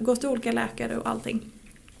 Gått till olika läkare och allting.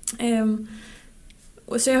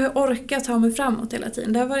 Så jag har orkat ta mig framåt hela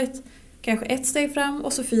tiden. Det har varit kanske 1 steg fram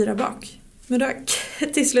och så 4 bak. Men då har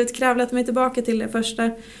jag till slut kravlat mig tillbaka till det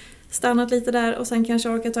första. Stannat lite där och sen kanske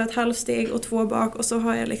orkat ta ett halvsteg och 2 bak. Och så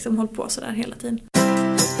har jag liksom hållit på sådär hela tiden.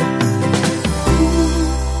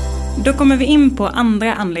 Då kommer vi in på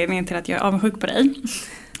andra anledningen till att jag är avundsjuk på dig.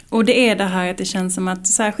 Och det är det här att det känns som att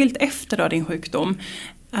särskilt efter då din sjukdom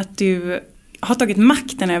att du har tagit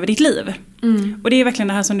makten över ditt liv. Och det är verkligen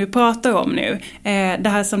det här som du pratar om nu. Det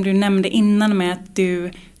här som du nämnde innan med att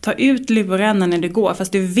du tar ut lurarna när du går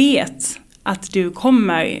fast du vet att du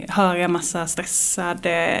kommer höra massa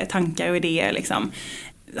stressade tankar och idéer liksom.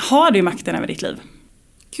 Har du makten över ditt liv?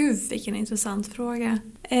 Gud, vilken intressant fråga.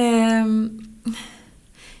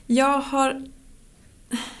 Jag har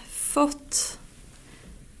fått...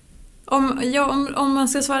 Om man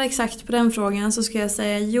ska svara exakt på den frågan så ska jag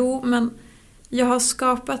säga jo, men jag har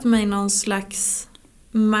skapat mig någon slags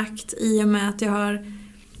makt i och med att jag har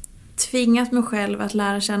tvingat mig själv att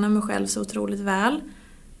lära känna mig själv så otroligt väl.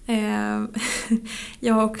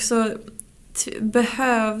 Jag har också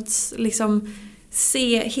behövt liksom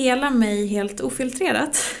se hela mig helt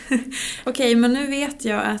ofiltrerat. Okej, men nu vet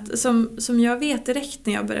jag att som jag vet direkt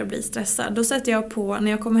när jag börjar bli stressad, då sätter jag på,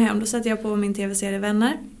 när jag kommer hem, då sätter jag på min tv-serie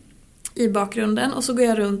Vänner i bakgrunden och så går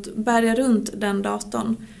jag bär jag runt den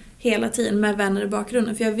datorn hela tiden med Vänner i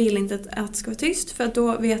bakgrunden, för jag vill inte att det ska vara tyst, för att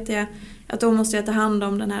då vet jag att då måste jag ta hand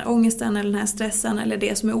om den här ångesten eller den här stressen eller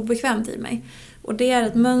det som är obekvämt i mig. Och det är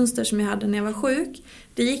ett mönster som jag hade när jag var sjuk.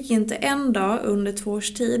 Det gick inte en dag under 2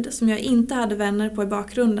 års tid som jag inte hade vänner på i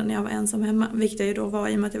bakgrunden när jag var ensam hemma. Vilket jag ju då var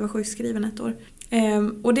i och med att jag var sjukskriven 1 år.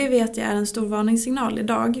 Och det vet jag är en stor varningssignal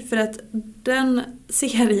idag. För att den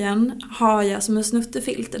serien har jag som en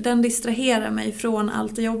snuttefilt. Den distraherar mig från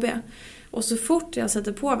allt det jobbiga. Och så fort jag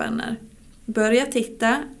sätter på vänner, börjar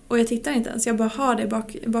titta, och jag tittar inte ens, jag bara har det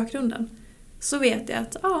i bakgrunden. Så vet jag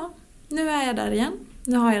att nu är jag där igen.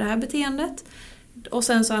 Nu har jag det här beteendet. Och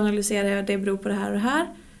sen så analyserar jag att det beror på det här och det här.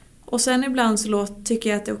 Och sen ibland så tycker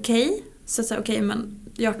jag att det är okej. Så att säga okej, men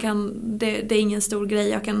det är ingen stor grej,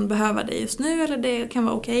 jag kan behöva det just nu, eller det kan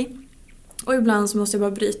vara okej. Och ibland så måste jag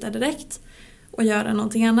bara bryta direkt och göra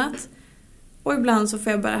någonting annat. Och ibland så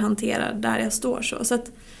får jag bara hantera där jag står så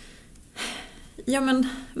att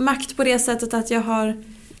makt på det sättet att jag har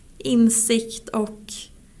insikt och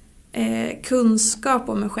kunskap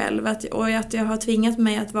om mig själv och att jag har tvingat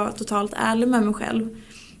mig att vara totalt ärlig med mig själv.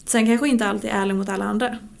 Sen kanske inte alltid är ärlig mot alla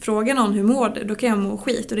andra. Fråga någon hur mår du, då kan jag må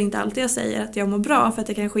skit, och det är inte alltid jag säger att jag mår bra för att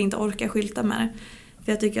jag kanske inte orkar skylta med det.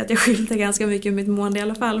 För jag tycker att jag skyltar ganska mycket med mitt mående i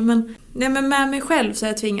alla fall. Men med mig själv så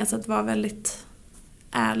har jag tvingats att vara väldigt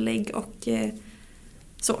ärlig och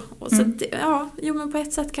så. Och så men på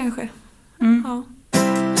ett sätt kanske. Ja.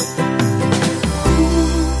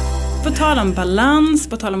 På tal om balans,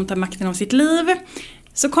 på tal om att ta makten av sitt liv,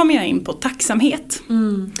 så kommer jag in på tacksamhet.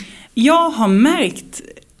 Jag har märkt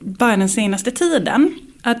bara den senaste tiden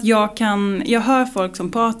att jag hör folk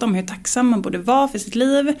som pratar om hur tacksam man borde vara för sitt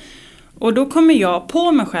liv. Och då kommer jag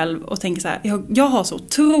på mig själv och tänker så här, jag har så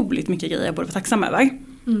otroligt mycket grejer jag borde vara tacksam över.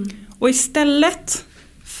 Och istället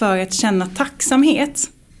för att känna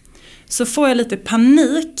tacksamhet så får jag lite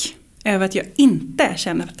panik över att jag inte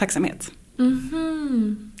känner tacksamhet.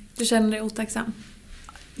 Du känner dig otacksam?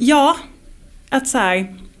 Ja, att så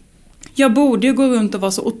här, jag borde ju gå runt och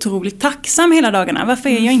vara så otroligt tacksam hela dagarna. Varför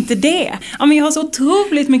är jag inte det? Ja, men jag har så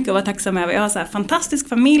otroligt mycket att vara tacksam över. Jag har så här fantastisk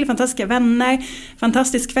familj, fantastiska vänner,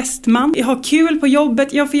 fantastisk fästman. Jag har kul på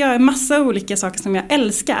jobbet. Jag får göra en massa olika saker som jag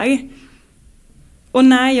älskar. Och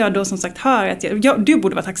när jag då som sagt hör att du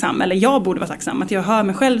borde vara tacksam, eller jag borde vara tacksam, att jag hör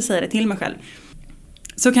mig själv säga det till mig själv,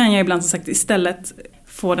 så kan jag ibland som sagt istället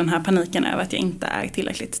få den här paniken över att jag inte är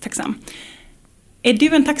tillräckligt tacksam. Är du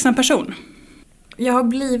en tacksam person? Jag har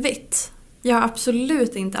blivit. Jag har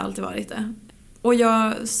absolut inte alltid varit det. Och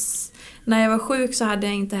när jag var sjuk så hade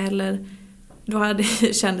jag inte heller,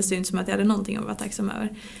 kändes det inte som att jag hade någonting att vara tacksam över.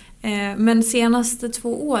 Men senaste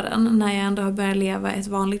 2 åren när jag ändå har börjat leva ett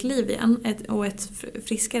vanligt liv igen och ett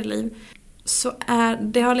friskare liv, så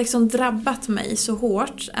det har liksom drabbat mig så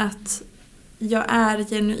hårt att jag är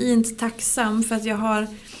genuint tacksam för att jag har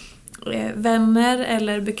vänner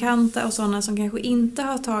eller bekanta och sådana som kanske inte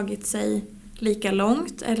har tagit sig lika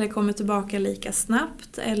långt eller kommer tillbaka lika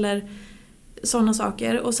snabbt eller sådana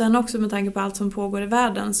saker. Och sen också med tanke på allt som pågår i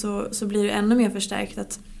världen så blir det ännu mer förstärkt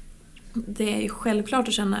att det är självklart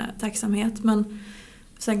att känna tacksamhet, men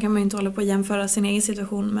sen kan man ju inte hålla på att jämföra sin egen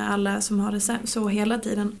situation med alla som har det så hela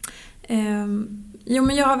tiden. Men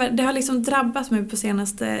det har liksom drabbat mig på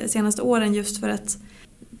senaste åren just för att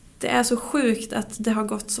det är så sjukt att det har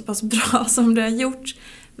gått så pass bra som det har gjort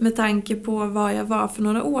med tanke på vad jag var för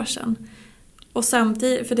några år sedan. Och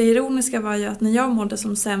samtidigt, för det ironiska var ju att när jag mådde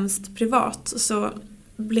som sämst privat så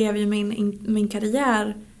blev ju min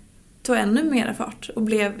karriär tog ännu mer fart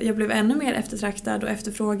och jag blev ännu mer eftertraktad och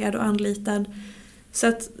efterfrågad och anlitad. Så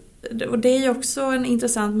att, och det är ju också en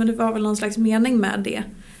intressant, men det var väl någon slags mening med det,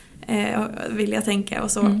 vill jag tänka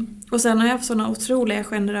och så. Och sen har jag haft sådana otroliga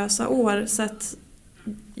generösa år så att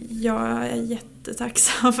jag är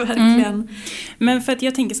jättetacksam verkligen. Men för att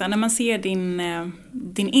jag tänker så här, när man ser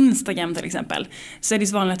din Instagram till exempel, så är det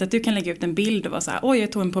så vanligt att du kan lägga ut en bild och vara så här, oj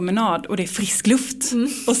jag tog en promenad och det är frisk luft.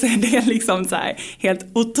 Och så är det liksom så här helt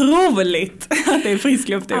otroligt att det är frisk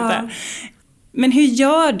luft ute. Men hur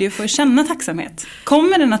gör du för att känna tacksamhet?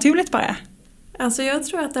 Kommer det naturligt bara? Alltså jag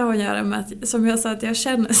tror att det har att göra med att, som jag sa, att jag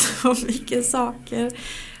känner så mycket saker.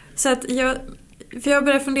 Så att jag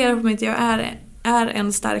börjar fundera på att jag är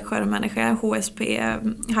en stark skärmmänniska, HSP,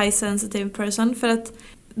 high sensitive person, för att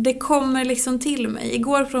det kommer liksom till mig.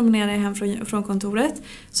 Igår promenerade jag hem från kontoret,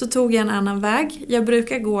 så tog jag en annan väg. Jag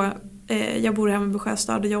bor hemma på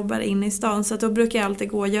Sjöstad och jobbar inne i stan, så att då brukar jag alltid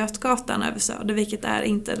gå Götgatan över Söder, vilket är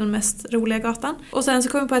inte den mest roliga gatan. Och sen så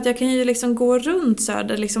kom jag på att jag kan ju liksom gå runt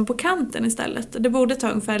Söder liksom på kanten istället. Det borde ta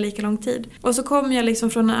ungefär lika lång tid. Och så kom jag liksom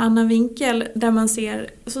från en annan vinkel där man ser,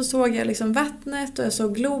 så såg jag liksom vattnet och jag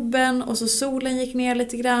såg Globen och så solen gick ner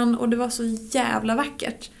lite grann och det var så jävla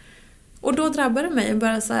vackert. Och då drabbade det mig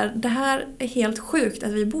bara så här, det här är helt sjukt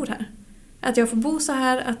att vi bor här. Att jag får bo så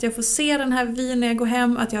här, att jag får se den här vyn när jag går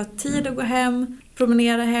hem, att jag har tid att gå hem,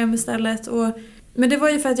 promenera hem istället. Men det var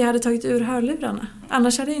ju för att jag hade tagit ur hörlurarna.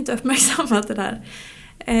 Annars hade jag inte uppmärksammat det där.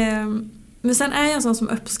 Men sen är jag en sån som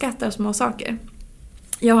uppskattar små saker.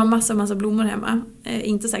 Jag har massa blommor hemma.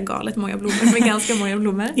 Inte så här galet många blommor, men ganska många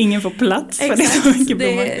blommor. Ingen får plats för exakt, det är så mycket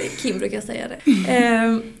blommor. Kim brukar säga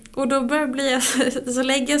det. Och då så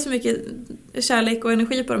lägger jag så mycket kärlek och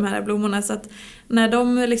energi på de här blommorna så att när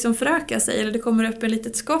de liksom förökar sig eller det kommer upp en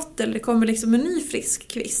litet skott eller det kommer liksom en ny frisk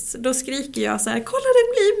kvist, då skriker jag så här: kolla, det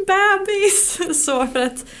blir en bebis! Så för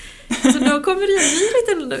att så då kommer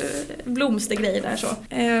det en liten blomstergrej där så.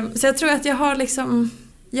 Så jag tror att jag har liksom,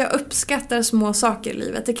 jag uppskattar små saker i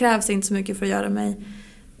livet. Det krävs inte så mycket för att göra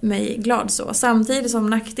mig glad så. Samtidigt som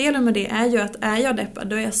nackdelen med det är ju att är jag deppad,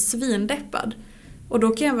 då är jag svindeppad. Och då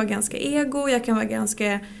kan jag vara ganska ego, jag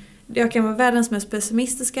kan vara världens mest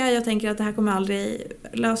pessimistiska. Jag tänker att det här kommer aldrig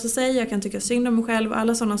lösa sig. Jag kan tycka synd om mig själv och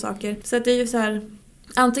alla sådana saker. Så att det är ju så här,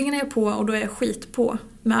 antingen är jag på och då är jag skit på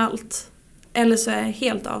med allt. Eller så är jag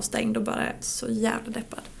helt avstängd och bara så jävla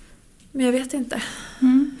deppad. Men jag vet inte.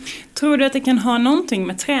 Tror du att det kan ha någonting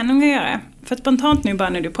med träning att göra? För spontant nu bara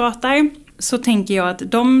när du pratar så tänker jag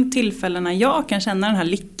att de tillfällena jag kan känna den här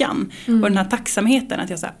lyckan och den här tacksamheten att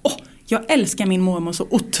jag säger jag älskar min mormor så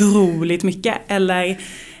otroligt mycket. Eller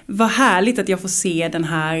vad härligt att jag får se den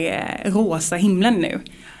här rosa himlen nu.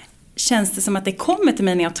 Känns det som att det kommer till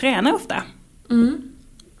mig när jag tränar ofta?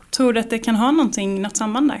 Tror du att det kan ha något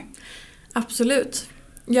samband där? Absolut.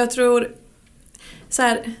 Jag tror så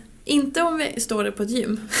här, inte om vi står på ett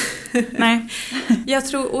gym. Nej. Jag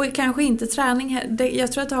tror, och kanske inte träning här.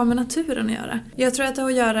 Jag tror att det har med naturen att göra. Jag tror att det har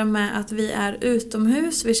att göra med att vi är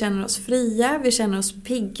utomhus. Vi känner oss fria. Vi känner oss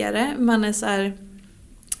piggare. Man är så här,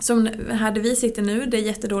 som här där vi sitter nu. Det är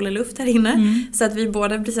jättedålig luft här inne. Så att vi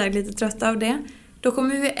båda blir så här lite trötta av det. Då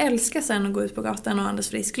kommer vi älska sen att gå ut på gatan och andas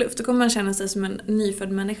frisk luft. Då kommer man känna sig som en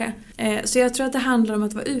nyfödd människa. Så jag tror att det handlar om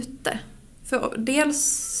att vara ute. För dels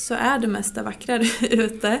så är det mesta vackrare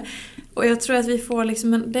ute. Och jag tror att vi får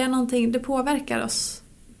liksom det är någonting, det påverkar oss.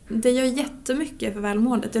 Det gör jättemycket för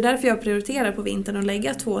välmåendet. Det är därför jag prioriterar på vintern att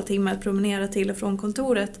lägga 2 timmar att promenera till och från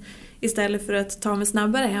kontoret. Istället för att ta mig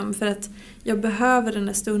snabbare hem. För att jag behöver den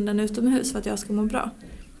där stunden utomhus för att jag ska må bra.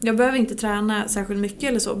 Jag behöver inte träna särskilt mycket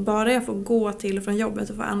eller så. Bara jag får gå till och från jobbet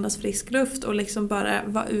och få andas frisk luft. Och liksom bara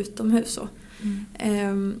vara utomhus så.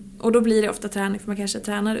 Och då blir det ofta träning för man kanske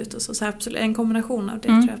tränar ut och så absolut, en kombination av det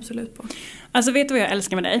tror jag absolut på. Alltså vet du vad jag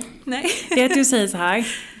älskar med dig? Nej. Det är att du säger så här: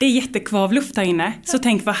 det är jättekvav luft här inne, så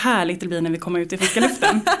tänk vad härligt det blir när vi kommer ut i friska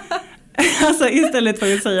luften. Alltså istället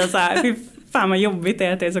för att säga så här: fy fan vad jobbigt det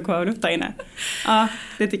är att det är så kvav luft här inne. Ja,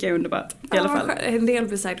 det tycker jag är underbart i alla fall. En del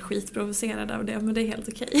blir säkert skitprovocerade av det, men det är helt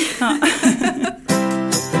okej. Ja.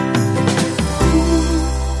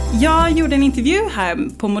 Jag gjorde en intervju här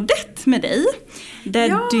på Modett med dig. Där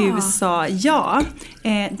du sa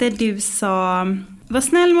där du sa: var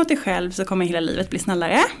snäll mot dig själv så kommer hela livet bli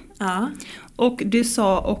snällare. Ja. Och du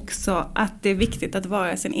sa också att det är viktigt att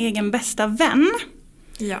vara sin egen bästa vän.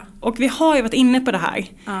 Ja. Och vi har ju varit inne på det här.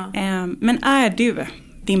 Ja. Men är du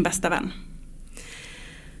din bästa vän?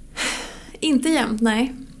 Inte jämt,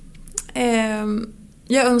 nej.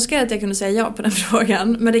 Jag önskar att jag kunde säga ja på den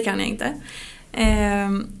frågan, men det kan jag inte.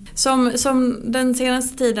 Som den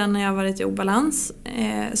senaste tiden när jag har varit i obalans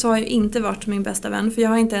så har jag inte varit min bästa vän. För jag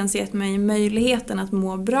har inte ens gett mig möjligheten att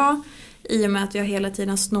må bra i och med att jag hela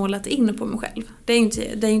tiden snålat in på mig själv. Det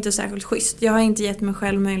är inte särskilt schysst. Jag har inte gett mig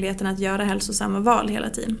själv möjligheten att göra hälsosamma val hela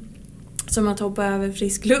tiden. Som att hoppa över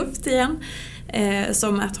frisk luft igen.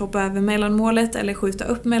 Som att hoppa över mellanmålet eller skjuta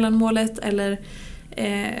upp mellanmålet. Eller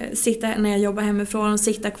sitta när jag jobbar hemifrån och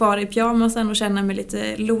sitta kvar i pyjamasen och känna mig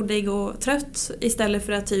lite lodig och trött. Istället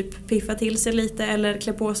för att typ piffa till sig lite eller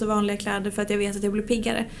klä på sig vanliga kläder för att jag vet att jag blir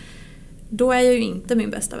piggare. Då är jag ju inte min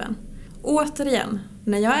bästa vän. Återigen,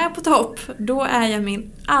 när jag är på topp, då är jag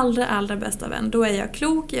min allra bästa vän. Då är jag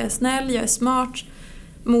klok, jag är snäll, jag är smart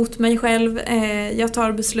mot mig själv. Jag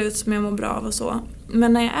tar beslut som jag mår bra av och så.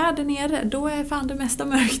 Men när jag är där nere, då är fan det mesta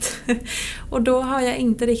mörkt. Och då har jag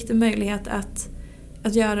inte riktigt möjlighet att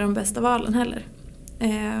göra de bästa valen heller.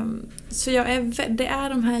 Så det är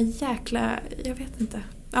de här jäkla, jag vet inte.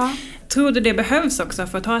 Ja. Tror du det behövs också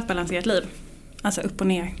för att ha ett balanserat liv? Alltså upp och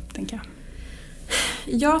ner, tänker jag.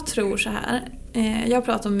 Jag tror så här. Jag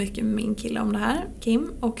pratar mycket med min kille om det här,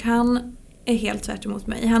 Kim. Och han är helt tvärt emot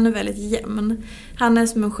mig. Han är väldigt jämn. Han är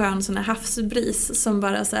som en skön sån här havsbris som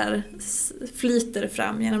bara så här flyter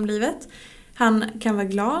fram genom livet. Han kan vara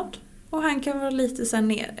glad. Och han kan vara lite så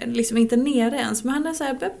här liksom inte nere ens. Men han är så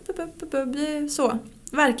här så.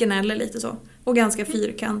 Varken eller, lite så. Och ganska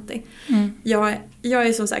fyrkantig. Jag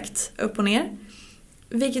är som sagt upp och ner.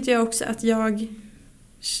 Vilket gör också att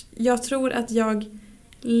jag tror att jag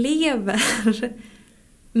lever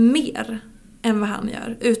mer än vad han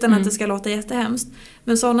gör. Utan att det ska låta jättehemskt.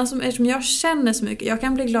 Men sådana eftersom jag känner så mycket. Jag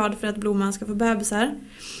kan bli glad för att Blomman ska få bebisar.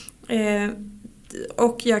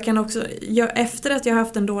 Och jag kan också, efter att jag har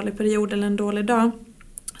haft en dålig period eller en dålig dag,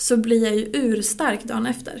 så blir jag ju urstark dagen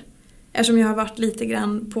efter. Eftersom jag har varit lite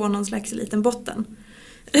grann på någon slags liten botten.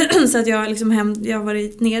 Så att jag liksom jag har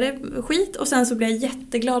varit nere skit, och sen så blir jag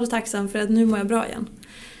jätteglad och tacksam för att nu mår jag bra igen.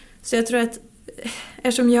 Så jag tror att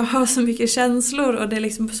eftersom jag har så mycket känslor och det är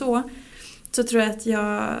liksom så tror jag att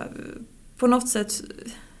jag på något sätt,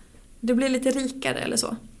 det blir lite rikare eller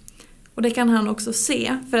så. Och det kan han också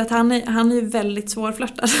se, för att han är ju väldigt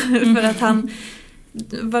svårflörtad. För att han,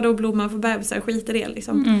 vadå Blomman får bebisar, skiter det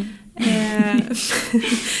liksom.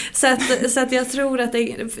 Så att jag tror att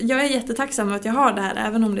jag är jättetacksam att jag har det här,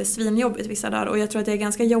 även om det är svinjobbigt vissa dagar. Och jag tror att det är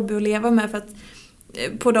ganska jobbigt att leva med, för att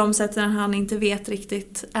på de sätten han inte vet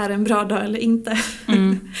riktigt är en bra dag eller inte.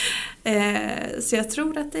 Så jag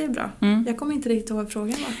tror att det är bra. Jag kommer inte riktigt ihåg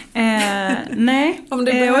frågan nej,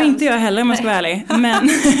 och inte jag heller om jag ska vara ärlig. Men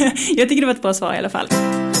jag tycker det var ett bra svar i alla fall.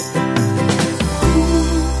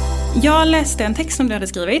 Jag läste en text som du hade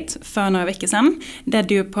skrivit för några veckor sedan, där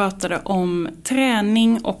du pratade om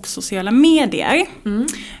träning och sociala medier.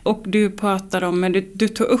 Och du pratade om, du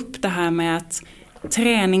tog upp det här med att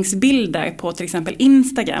träningsbilder på till exempel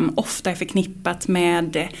Instagram ofta är förknippat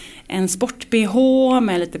med en sport-BH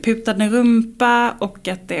med lite putad rumpa, och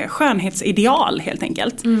att det är skönhetsideal helt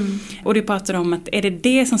enkelt. Och du pratade om att är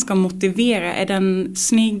det som ska motivera, är det en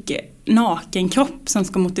snygg naken kropp som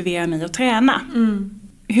ska motivera mig att träna?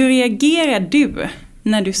 Hur reagerar du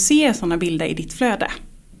när du ser sådana bilder i ditt flöde?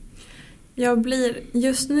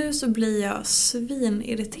 Just nu så blir jag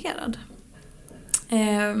svinirriterad.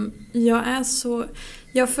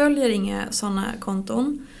 Jag följer inga sådana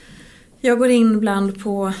konton. Jag går in ibland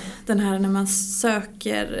på den här när man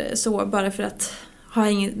söker så, bara för att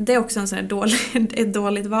det är också en sån här ett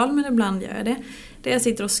dåligt val, men ibland gör jag det. Där jag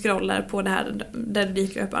sitter och scrollar på det här, där det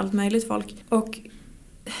dyker upp allt möjligt folk. Och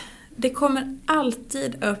det kommer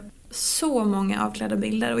alltid upp så många avklädda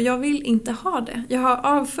bilder, och jag vill inte ha det. Jag har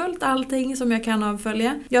avföljt allting som jag kan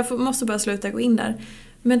avfölja. Jag måste bara sluta gå in där.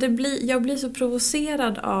 Men jag blir så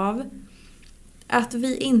provocerad av att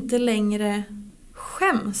vi inte längre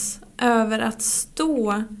skäms över att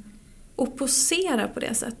stå och posera på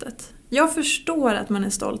det sättet. Jag förstår att man är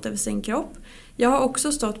stolt över sin kropp. Jag har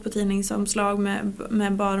också stått på tidningsomslag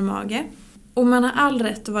med bar mage. Och man har all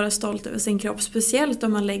rätt att vara stolt över sin kropp, speciellt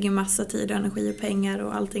om man lägger massa tid och energi och pengar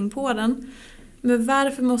och allting på den. Men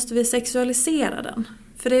varför måste vi sexualisera den?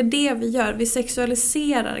 För det är det vi gör, vi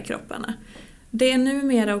sexualiserar kropparna. Det är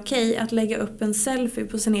numera okej att lägga upp en selfie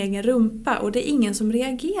på sin egen rumpa, och det är ingen som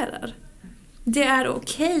reagerar. Det är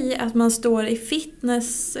okej att man står i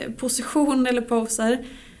fitnessposition eller poser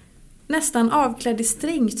nästan avklädd i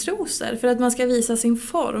stringtrosor för att man ska visa sin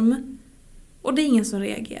form, och det är ingen som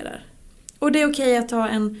reagerar. Och det är okej att ta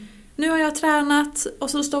nu har jag tränat, och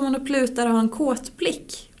så står man och plutar och har en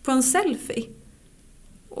kåtblick på en selfie.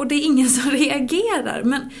 Och det är ingen som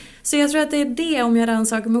reagerar. Så jag tror att det är det, om jag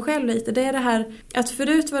rannsakar mig själv lite. Det är det här att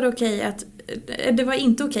förut var det det var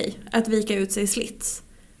inte okej att vika ut sig i slits.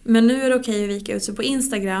 Men nu är det okej att vika ut sig på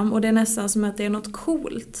Instagram, och det är nästan som att det är något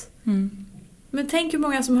coolt. Men tänk hur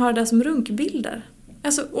många som har det som runkbilder.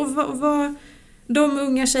 Alltså, och vad de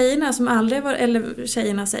unga tjejerna som aldrig eller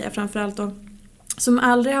tjejerna säger framförallt då, som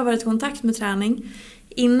aldrig har varit i kontakt med träning,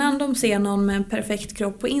 innan de ser någon med en perfekt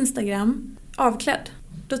kropp på Instagram avklädd,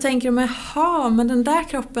 då tänker de, men den där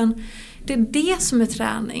kroppen, det är det som är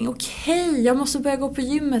träning. Okej, jag måste börja gå på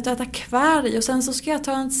gymmet och äta kvarg, och sen så ska jag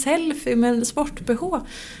ta en selfie med en sport-BH.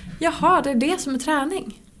 Jaha, det är det som är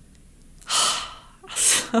träning.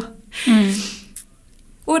 Alltså.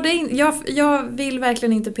 Och jag vill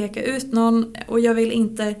verkligen inte peka ut någon, och jag vill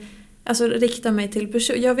inte rikta mig till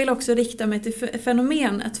person. Jag vill också rikta mig till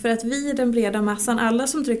fenomenet, för att vi, den breda massan, alla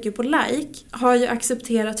som trycker på like, har ju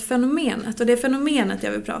accepterat fenomenet, och det är fenomenet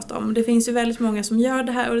jag vill prata om. Det finns ju väldigt många som gör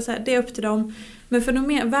det här, och det är upp till dem. Men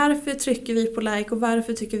varför trycker vi på like, och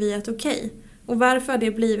varför tycker vi att okej? Och varför har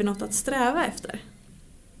det blivit något att sträva efter?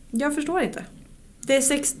 Jag förstår inte.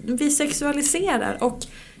 Vi sexualiserar, och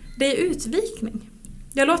det är utvikning.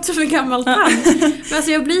 Jag låter som en gammal tant. Men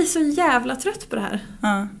jag blir så jävla trött på det här.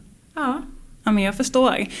 Ja, men jag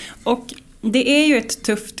förstår. Och det är ju ett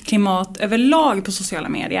tufft klimat överlag på sociala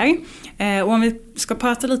medier. Och om vi ska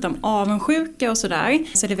prata lite om avundsjuka och sådär,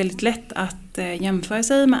 så är det väldigt lätt att att jämföra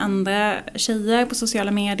sig med andra tjejer på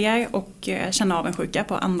sociala medier och känna avundsjuka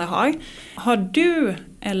på andra har. Har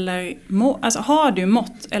du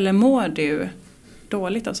mått eller mår du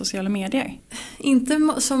dåligt av sociala medier?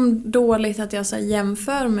 Inte som dåligt att jag så här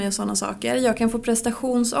jämför mig och sådana saker. Jag kan få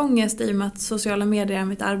prestationsångest i och med att sociala medier är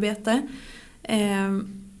mitt arbete.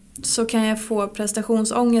 Så kan jag få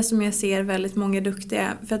prestationsångest som jag ser väldigt många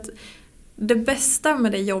duktiga. För att det bästa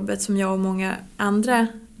med det jobbet som jag och många andra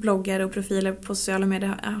bloggare och profiler på sociala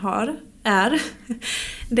medier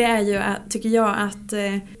det är ju, tycker jag, att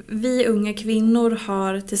vi unga kvinnor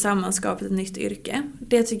har tillsammans skapat ett nytt yrke.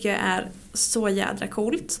 Det tycker jag är så jädra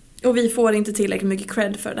coolt. Och vi får inte tillräckligt mycket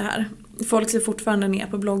cred för det här. Folk ser fortfarande ner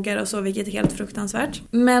på bloggare och så, vilket är helt fruktansvärt.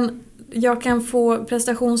 Men jag kan få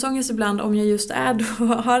prestationsångest ibland om jag just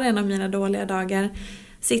har en av mina dåliga dagar.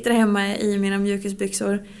 Sitter hemma i mina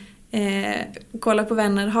mjukisbyxor, kollar på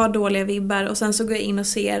vänner, har dåliga vibbar och sen så går jag in och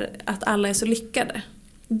ser att alla är så lyckade.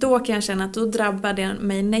 Då kan jag känna att då drabbar det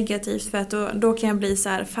mig negativt, för att då kan jag bli så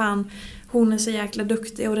här: fan, hon är så jäkla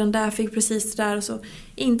duktig och den där fick precis det där och så.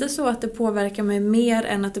 Inte så att det påverkar mig mer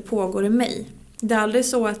än att det pågår i mig. Det är aldrig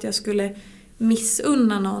så att jag skulle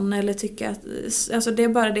missunna någon eller tycka att, alltså det är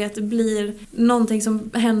bara det att det blir någonting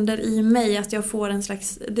som händer i mig, att jag får en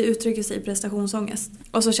slags, det uttrycker sig i prestationsångest.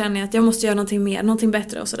 Och så känner jag att jag måste göra någonting mer, någonting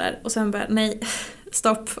bättre och sådär. Och sen bara, nej,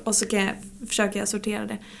 stopp, och så kan jag försöka sortera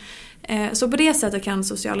det. Så på det sättet kan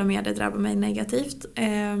sociala medier drabba mig negativt.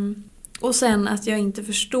 Och sen att jag inte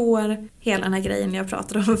förstår hela den här grejen jag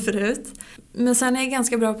pratade om förut. Men sen är jag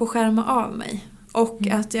ganska bra på att skärma av mig. Och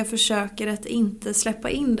att jag försöker att inte släppa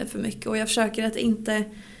in det för mycket. Och jag försöker att inte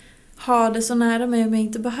ha det så nära mig om jag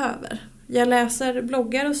inte behöver. Jag läser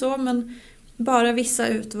bloggar och så, men bara vissa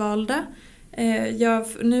utvalda.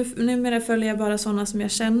 Numera följer jag bara sådana som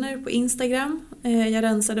jag känner på Instagram. Jag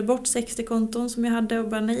rensade bort 60 konton som jag hade och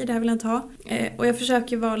bara nej, det här vill jag inte ha. Och jag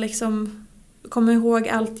försöker vara liksom, komma ihåg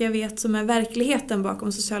allt jag vet som är verkligheten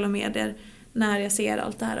bakom sociala medier när jag ser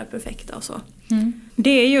allt det här perfekta och så. Det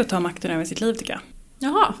är ju att ta makten över sitt liv, tycker jag.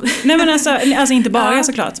 Jaha. Nej, men alltså inte bara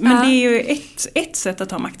såklart, men det är ju ett sätt att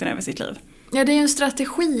ta makten över sitt liv. Ja, det är ju en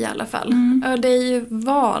strategi i alla fall. Det är ju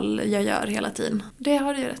val jag gör hela tiden. Det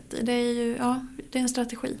har du ju rätt i. Det är ju, det är en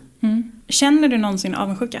strategi. Känner du någonsin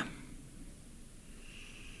avundsjuka?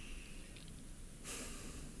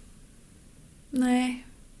 Nej.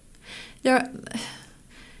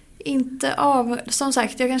 Som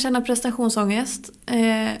sagt, jag kan känna prestationsångest.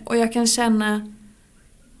 Och jag kan känna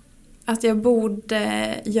att jag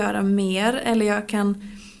borde göra mer. Eller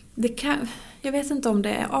jag vet inte om det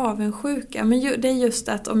är avundsjuka. Men det är just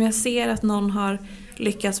att om jag ser att någon har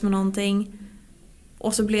lyckats med någonting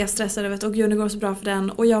och så blir jag stressad över att gud, det går så bra för den.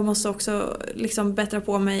 Och jag måste också liksom bättra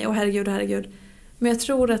på mig. Och herregud. Men jag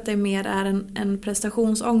tror att det mer är en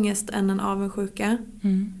prestationsångest än en avundsjuka.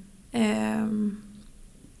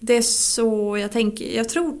 Det är så jag tänker. Jag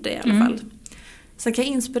tror det i alla fall. Sen kan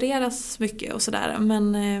jag inspireras mycket och sådär.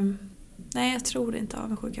 Men nej, jag tror inte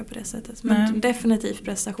avundsjuka på det sättet. Men definitivt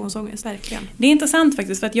prestationsångest, verkligen. Det är intressant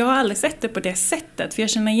faktiskt, för att jag har aldrig sett det på det sättet. För jag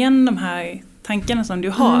känner igen de här tankarna som du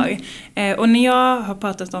har. Och när jag har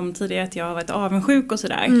pratat om tidigare att jag har varit avundsjuk och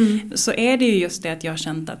sådär. Så är det ju just det att jag har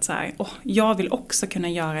känt att så här, jag vill också kunna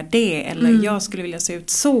göra det. Eller jag skulle vilja se ut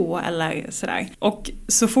så. Eller sådär. Och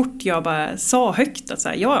så fort jag bara sa högt att så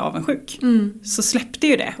här, jag är avundsjuk. Så släppte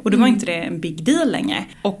ju det. Och då var inte det en big deal längre.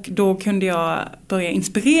 Och då kunde jag börja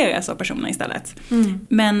inspireras av personer istället.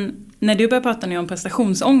 Men när du börjar prata nu om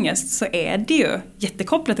prestationsångest, så är det ju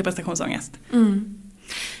jättekopplat till prestationsångest.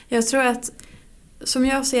 Jag tror att, som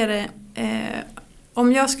jag ser det,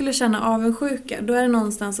 om jag skulle känna avundsjuka, då är det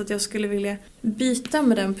någonstans att jag skulle vilja byta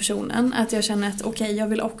med den personen. Att jag känner att okej, jag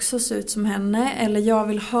vill också se ut som henne. Eller jag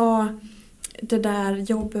vill ha det där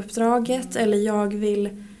jobbuppdraget. Eller jag vill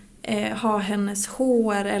ha hennes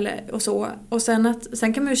hår och så. Och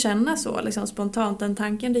sen kan man ju känna så liksom spontant, den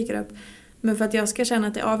tanken dyker upp. Men för att jag ska känna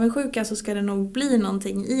att det är avundsjuka, så ska det nog bli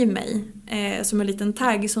någonting i mig som en liten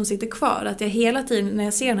tagg som sitter kvar. Att jag hela tiden när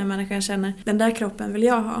jag ser den här människan känner, den där kroppen vill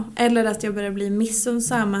jag ha. Eller att jag börjar bli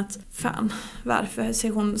missunnsam att fan, varför ser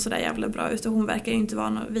hon så där jävla bra ut? Och hon verkar ju inte vara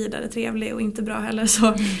något vidare trevlig och inte bra heller.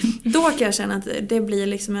 Så då kan jag känna att det blir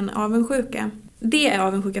liksom en avundsjuka. Det är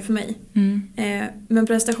avundsjuka för mig. Men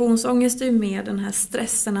prestationsångest är ju mer den här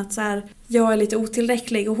stressen att så här, jag är lite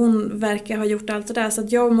otillräcklig och hon verkar ha gjort allt det där, så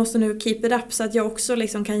att jag måste nu keep it up så att jag också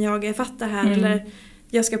liksom kan jaga ifatt det här. Eller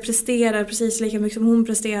jag ska prestera precis lika mycket som hon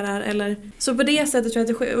presterar. Eller så på det sättet tror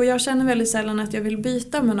jag att det, och jag känner väldigt sällan att jag vill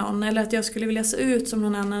byta med någon. Eller att jag skulle vilja se ut som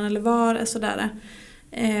någon annan eller vara sådär.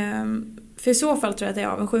 För i så fall tror jag att det är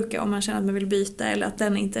avundsjuka om man känner att man vill byta. Eller att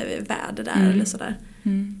den inte är värd det där eller sådär.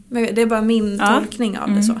 Men det är bara min tolkning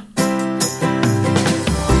av det så.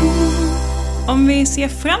 Om vi ser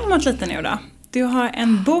framåt lite nu då. Du har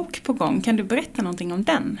en bok på gång. Kan du berätta någonting om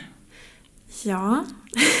den? Ja.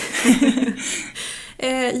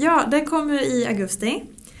 Ja, den kommer i augusti.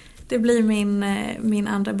 Det blir min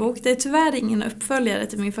andra bok. Det är tyvärr ingen uppföljare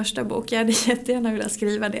till min första bok. Jag hade jättegärna velat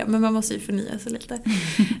skriva det, men man måste ju förnya sig lite.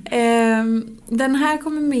 Den här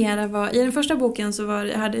kommer mera vara... I den första boken så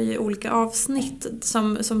hade jag ju olika avsnitt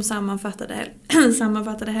som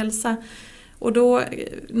sammanfattade hälsa. Och då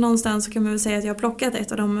någonstans så kan man väl säga att jag har plockat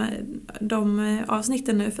ett av de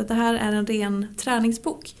avsnitten nu. För att det här är en ren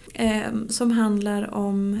träningsbok som handlar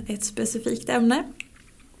om ett specifikt ämne.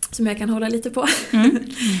 Som jag kan hålla lite på.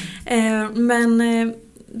 Men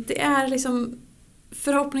det är liksom...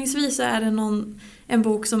 Förhoppningsvis så är det en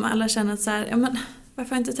bok som alla känner så här... Ja, men varför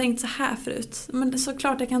har jag inte tänkt så här förut? Men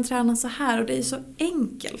såklart jag kan träna så här och det är så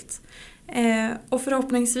enkelt. Och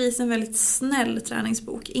förhoppningsvis en väldigt snäll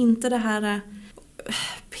träningsbok. Inte det här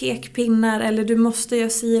pekpinnar eller du måste göra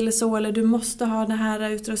si eller så. Eller du måste ha den här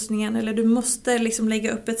utrustningen. Eller du måste liksom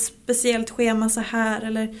lägga upp ett speciellt schema så här.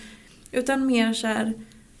 Eller, utan mer så här...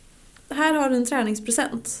 Här har du en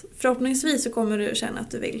träningspresent. Förhoppningsvis så kommer du känna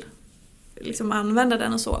att du vill liksom använda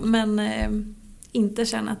den och så. Men inte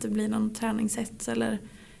känna att det blir någon träningshets eller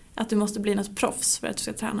att du måste bli något proffs för att du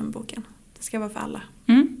ska träna med boken. Det ska vara för alla.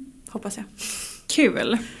 Hoppas jag.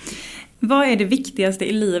 Kul. Vad är det viktigaste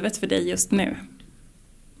i livet för dig just nu?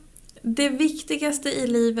 Det viktigaste i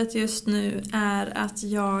livet just nu är att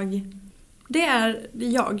det är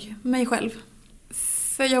jag, mig själv.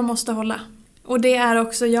 För jag måste hålla. Och det är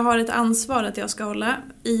också, jag har ett ansvar att jag ska hålla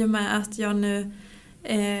i och med att jag nu,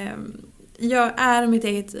 jag är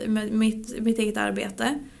mitt eget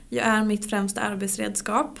arbete. Jag är mitt främsta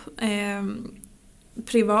arbetsredskap.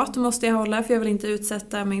 Privat måste jag hålla för jag vill inte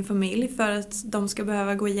utsätta min familj för att de ska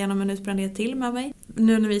behöva gå igenom en utbrändhet till med mig.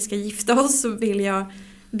 Nu när vi ska gifta oss så vill jag,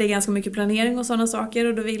 det är ganska mycket planering och sådana saker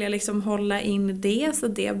och då vill jag liksom hålla in det så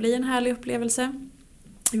att det blir en härlig upplevelse.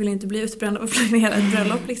 Jag vill inte bli utbränd av att planera ett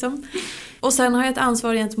bröllop liksom. Och sen har jag ett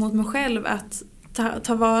ansvar gentemot mig själv att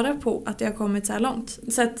ta vara på att jag har kommit så här långt.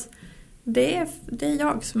 Så att det är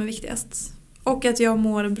jag som är viktigast. Och att jag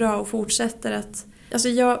mår bra och fortsätter att... Alltså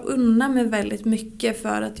jag unnar mig väldigt mycket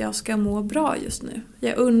för att jag ska må bra just nu.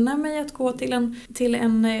 Jag unnar mig att gå till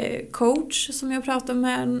en coach som jag pratar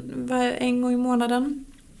med en gång i månaden.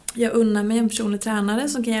 Jag unnar mig en personlig tränare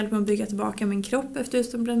som kan hjälpa mig att bygga tillbaka min kropp efter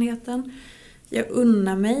utbrändheten. Jag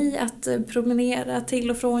unnar mig att promenera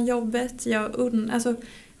till och från jobbet.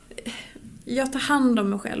 Jag tar hand om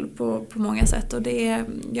mig själv på många sätt. Och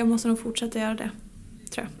jag måste nog fortsätta göra det,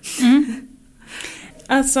 tror jag.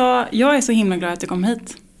 Alltså, jag är så himla glad att du kom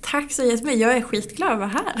hit. Tack så jättemycket. Jag är skitglad att vara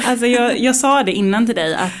här. Alltså jag sa det innan till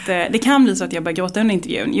dig att det kan bli så att jag börjar gråta under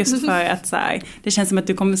intervjun. Just för att så här, det känns som att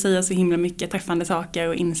du kommer säga så himla mycket träffande saker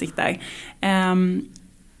och insikter.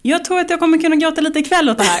 Jag tror att jag kommer kunna gråta lite ikväll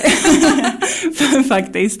åt det här.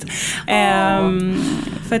 Faktiskt.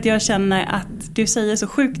 För att jag känner att du säger så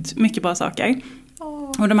sjukt mycket bra saker.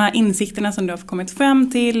 Och de här insikterna som du har kommit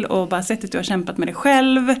fram till och bara sättet du har kämpat med dig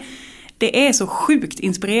själv. Det är så sjukt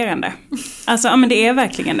inspirerande. Alltså, ja men det är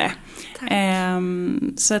verkligen det.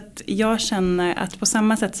 Så att jag känner att på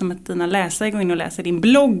samma sätt som att dina läsare går in och läser din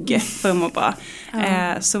blogg för att må bra.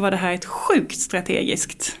 Så var det här ett sjukt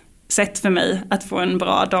strategiskt sätt för mig att få en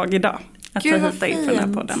bra dag idag. Att ta hit dig för den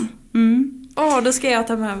här podden. Då ska jag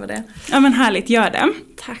ta med mig det. Ja men härligt, gör det.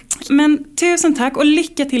 Tack. Men tusen tack och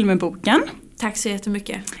lycka till med boken. Tack så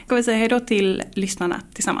jättemycket. Ska vi säga hej då till lyssnarna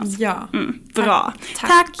tillsammans? Ja. Bra.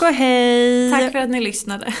 Tack och hej. Tack för att ni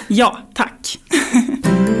lyssnade. Ja, tack.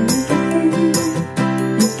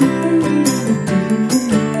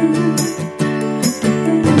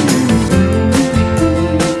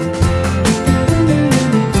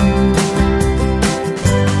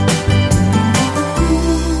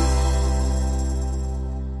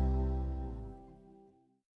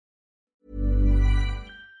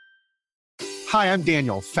 Hi, I'm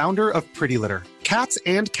Daniel, founder of Pretty Litter. Cats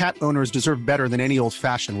and cat owners deserve better than any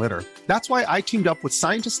old-fashioned litter. That's why I teamed up with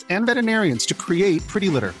scientists and veterinarians to create Pretty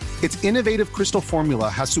Litter. Its innovative crystal formula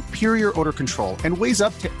has superior odor control and weighs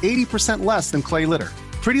up to 80% less than clay litter.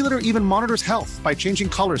 Pretty Litter even monitors health by changing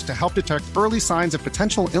colors to help detect early signs of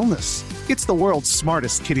potential illness. It's the world's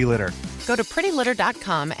smartest kitty litter. Go to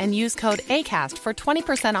prettylitter.com and use code ACAST for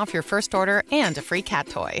 20% off your first order and a free cat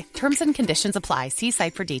toy. Terms and conditions apply. See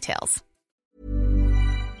site for details.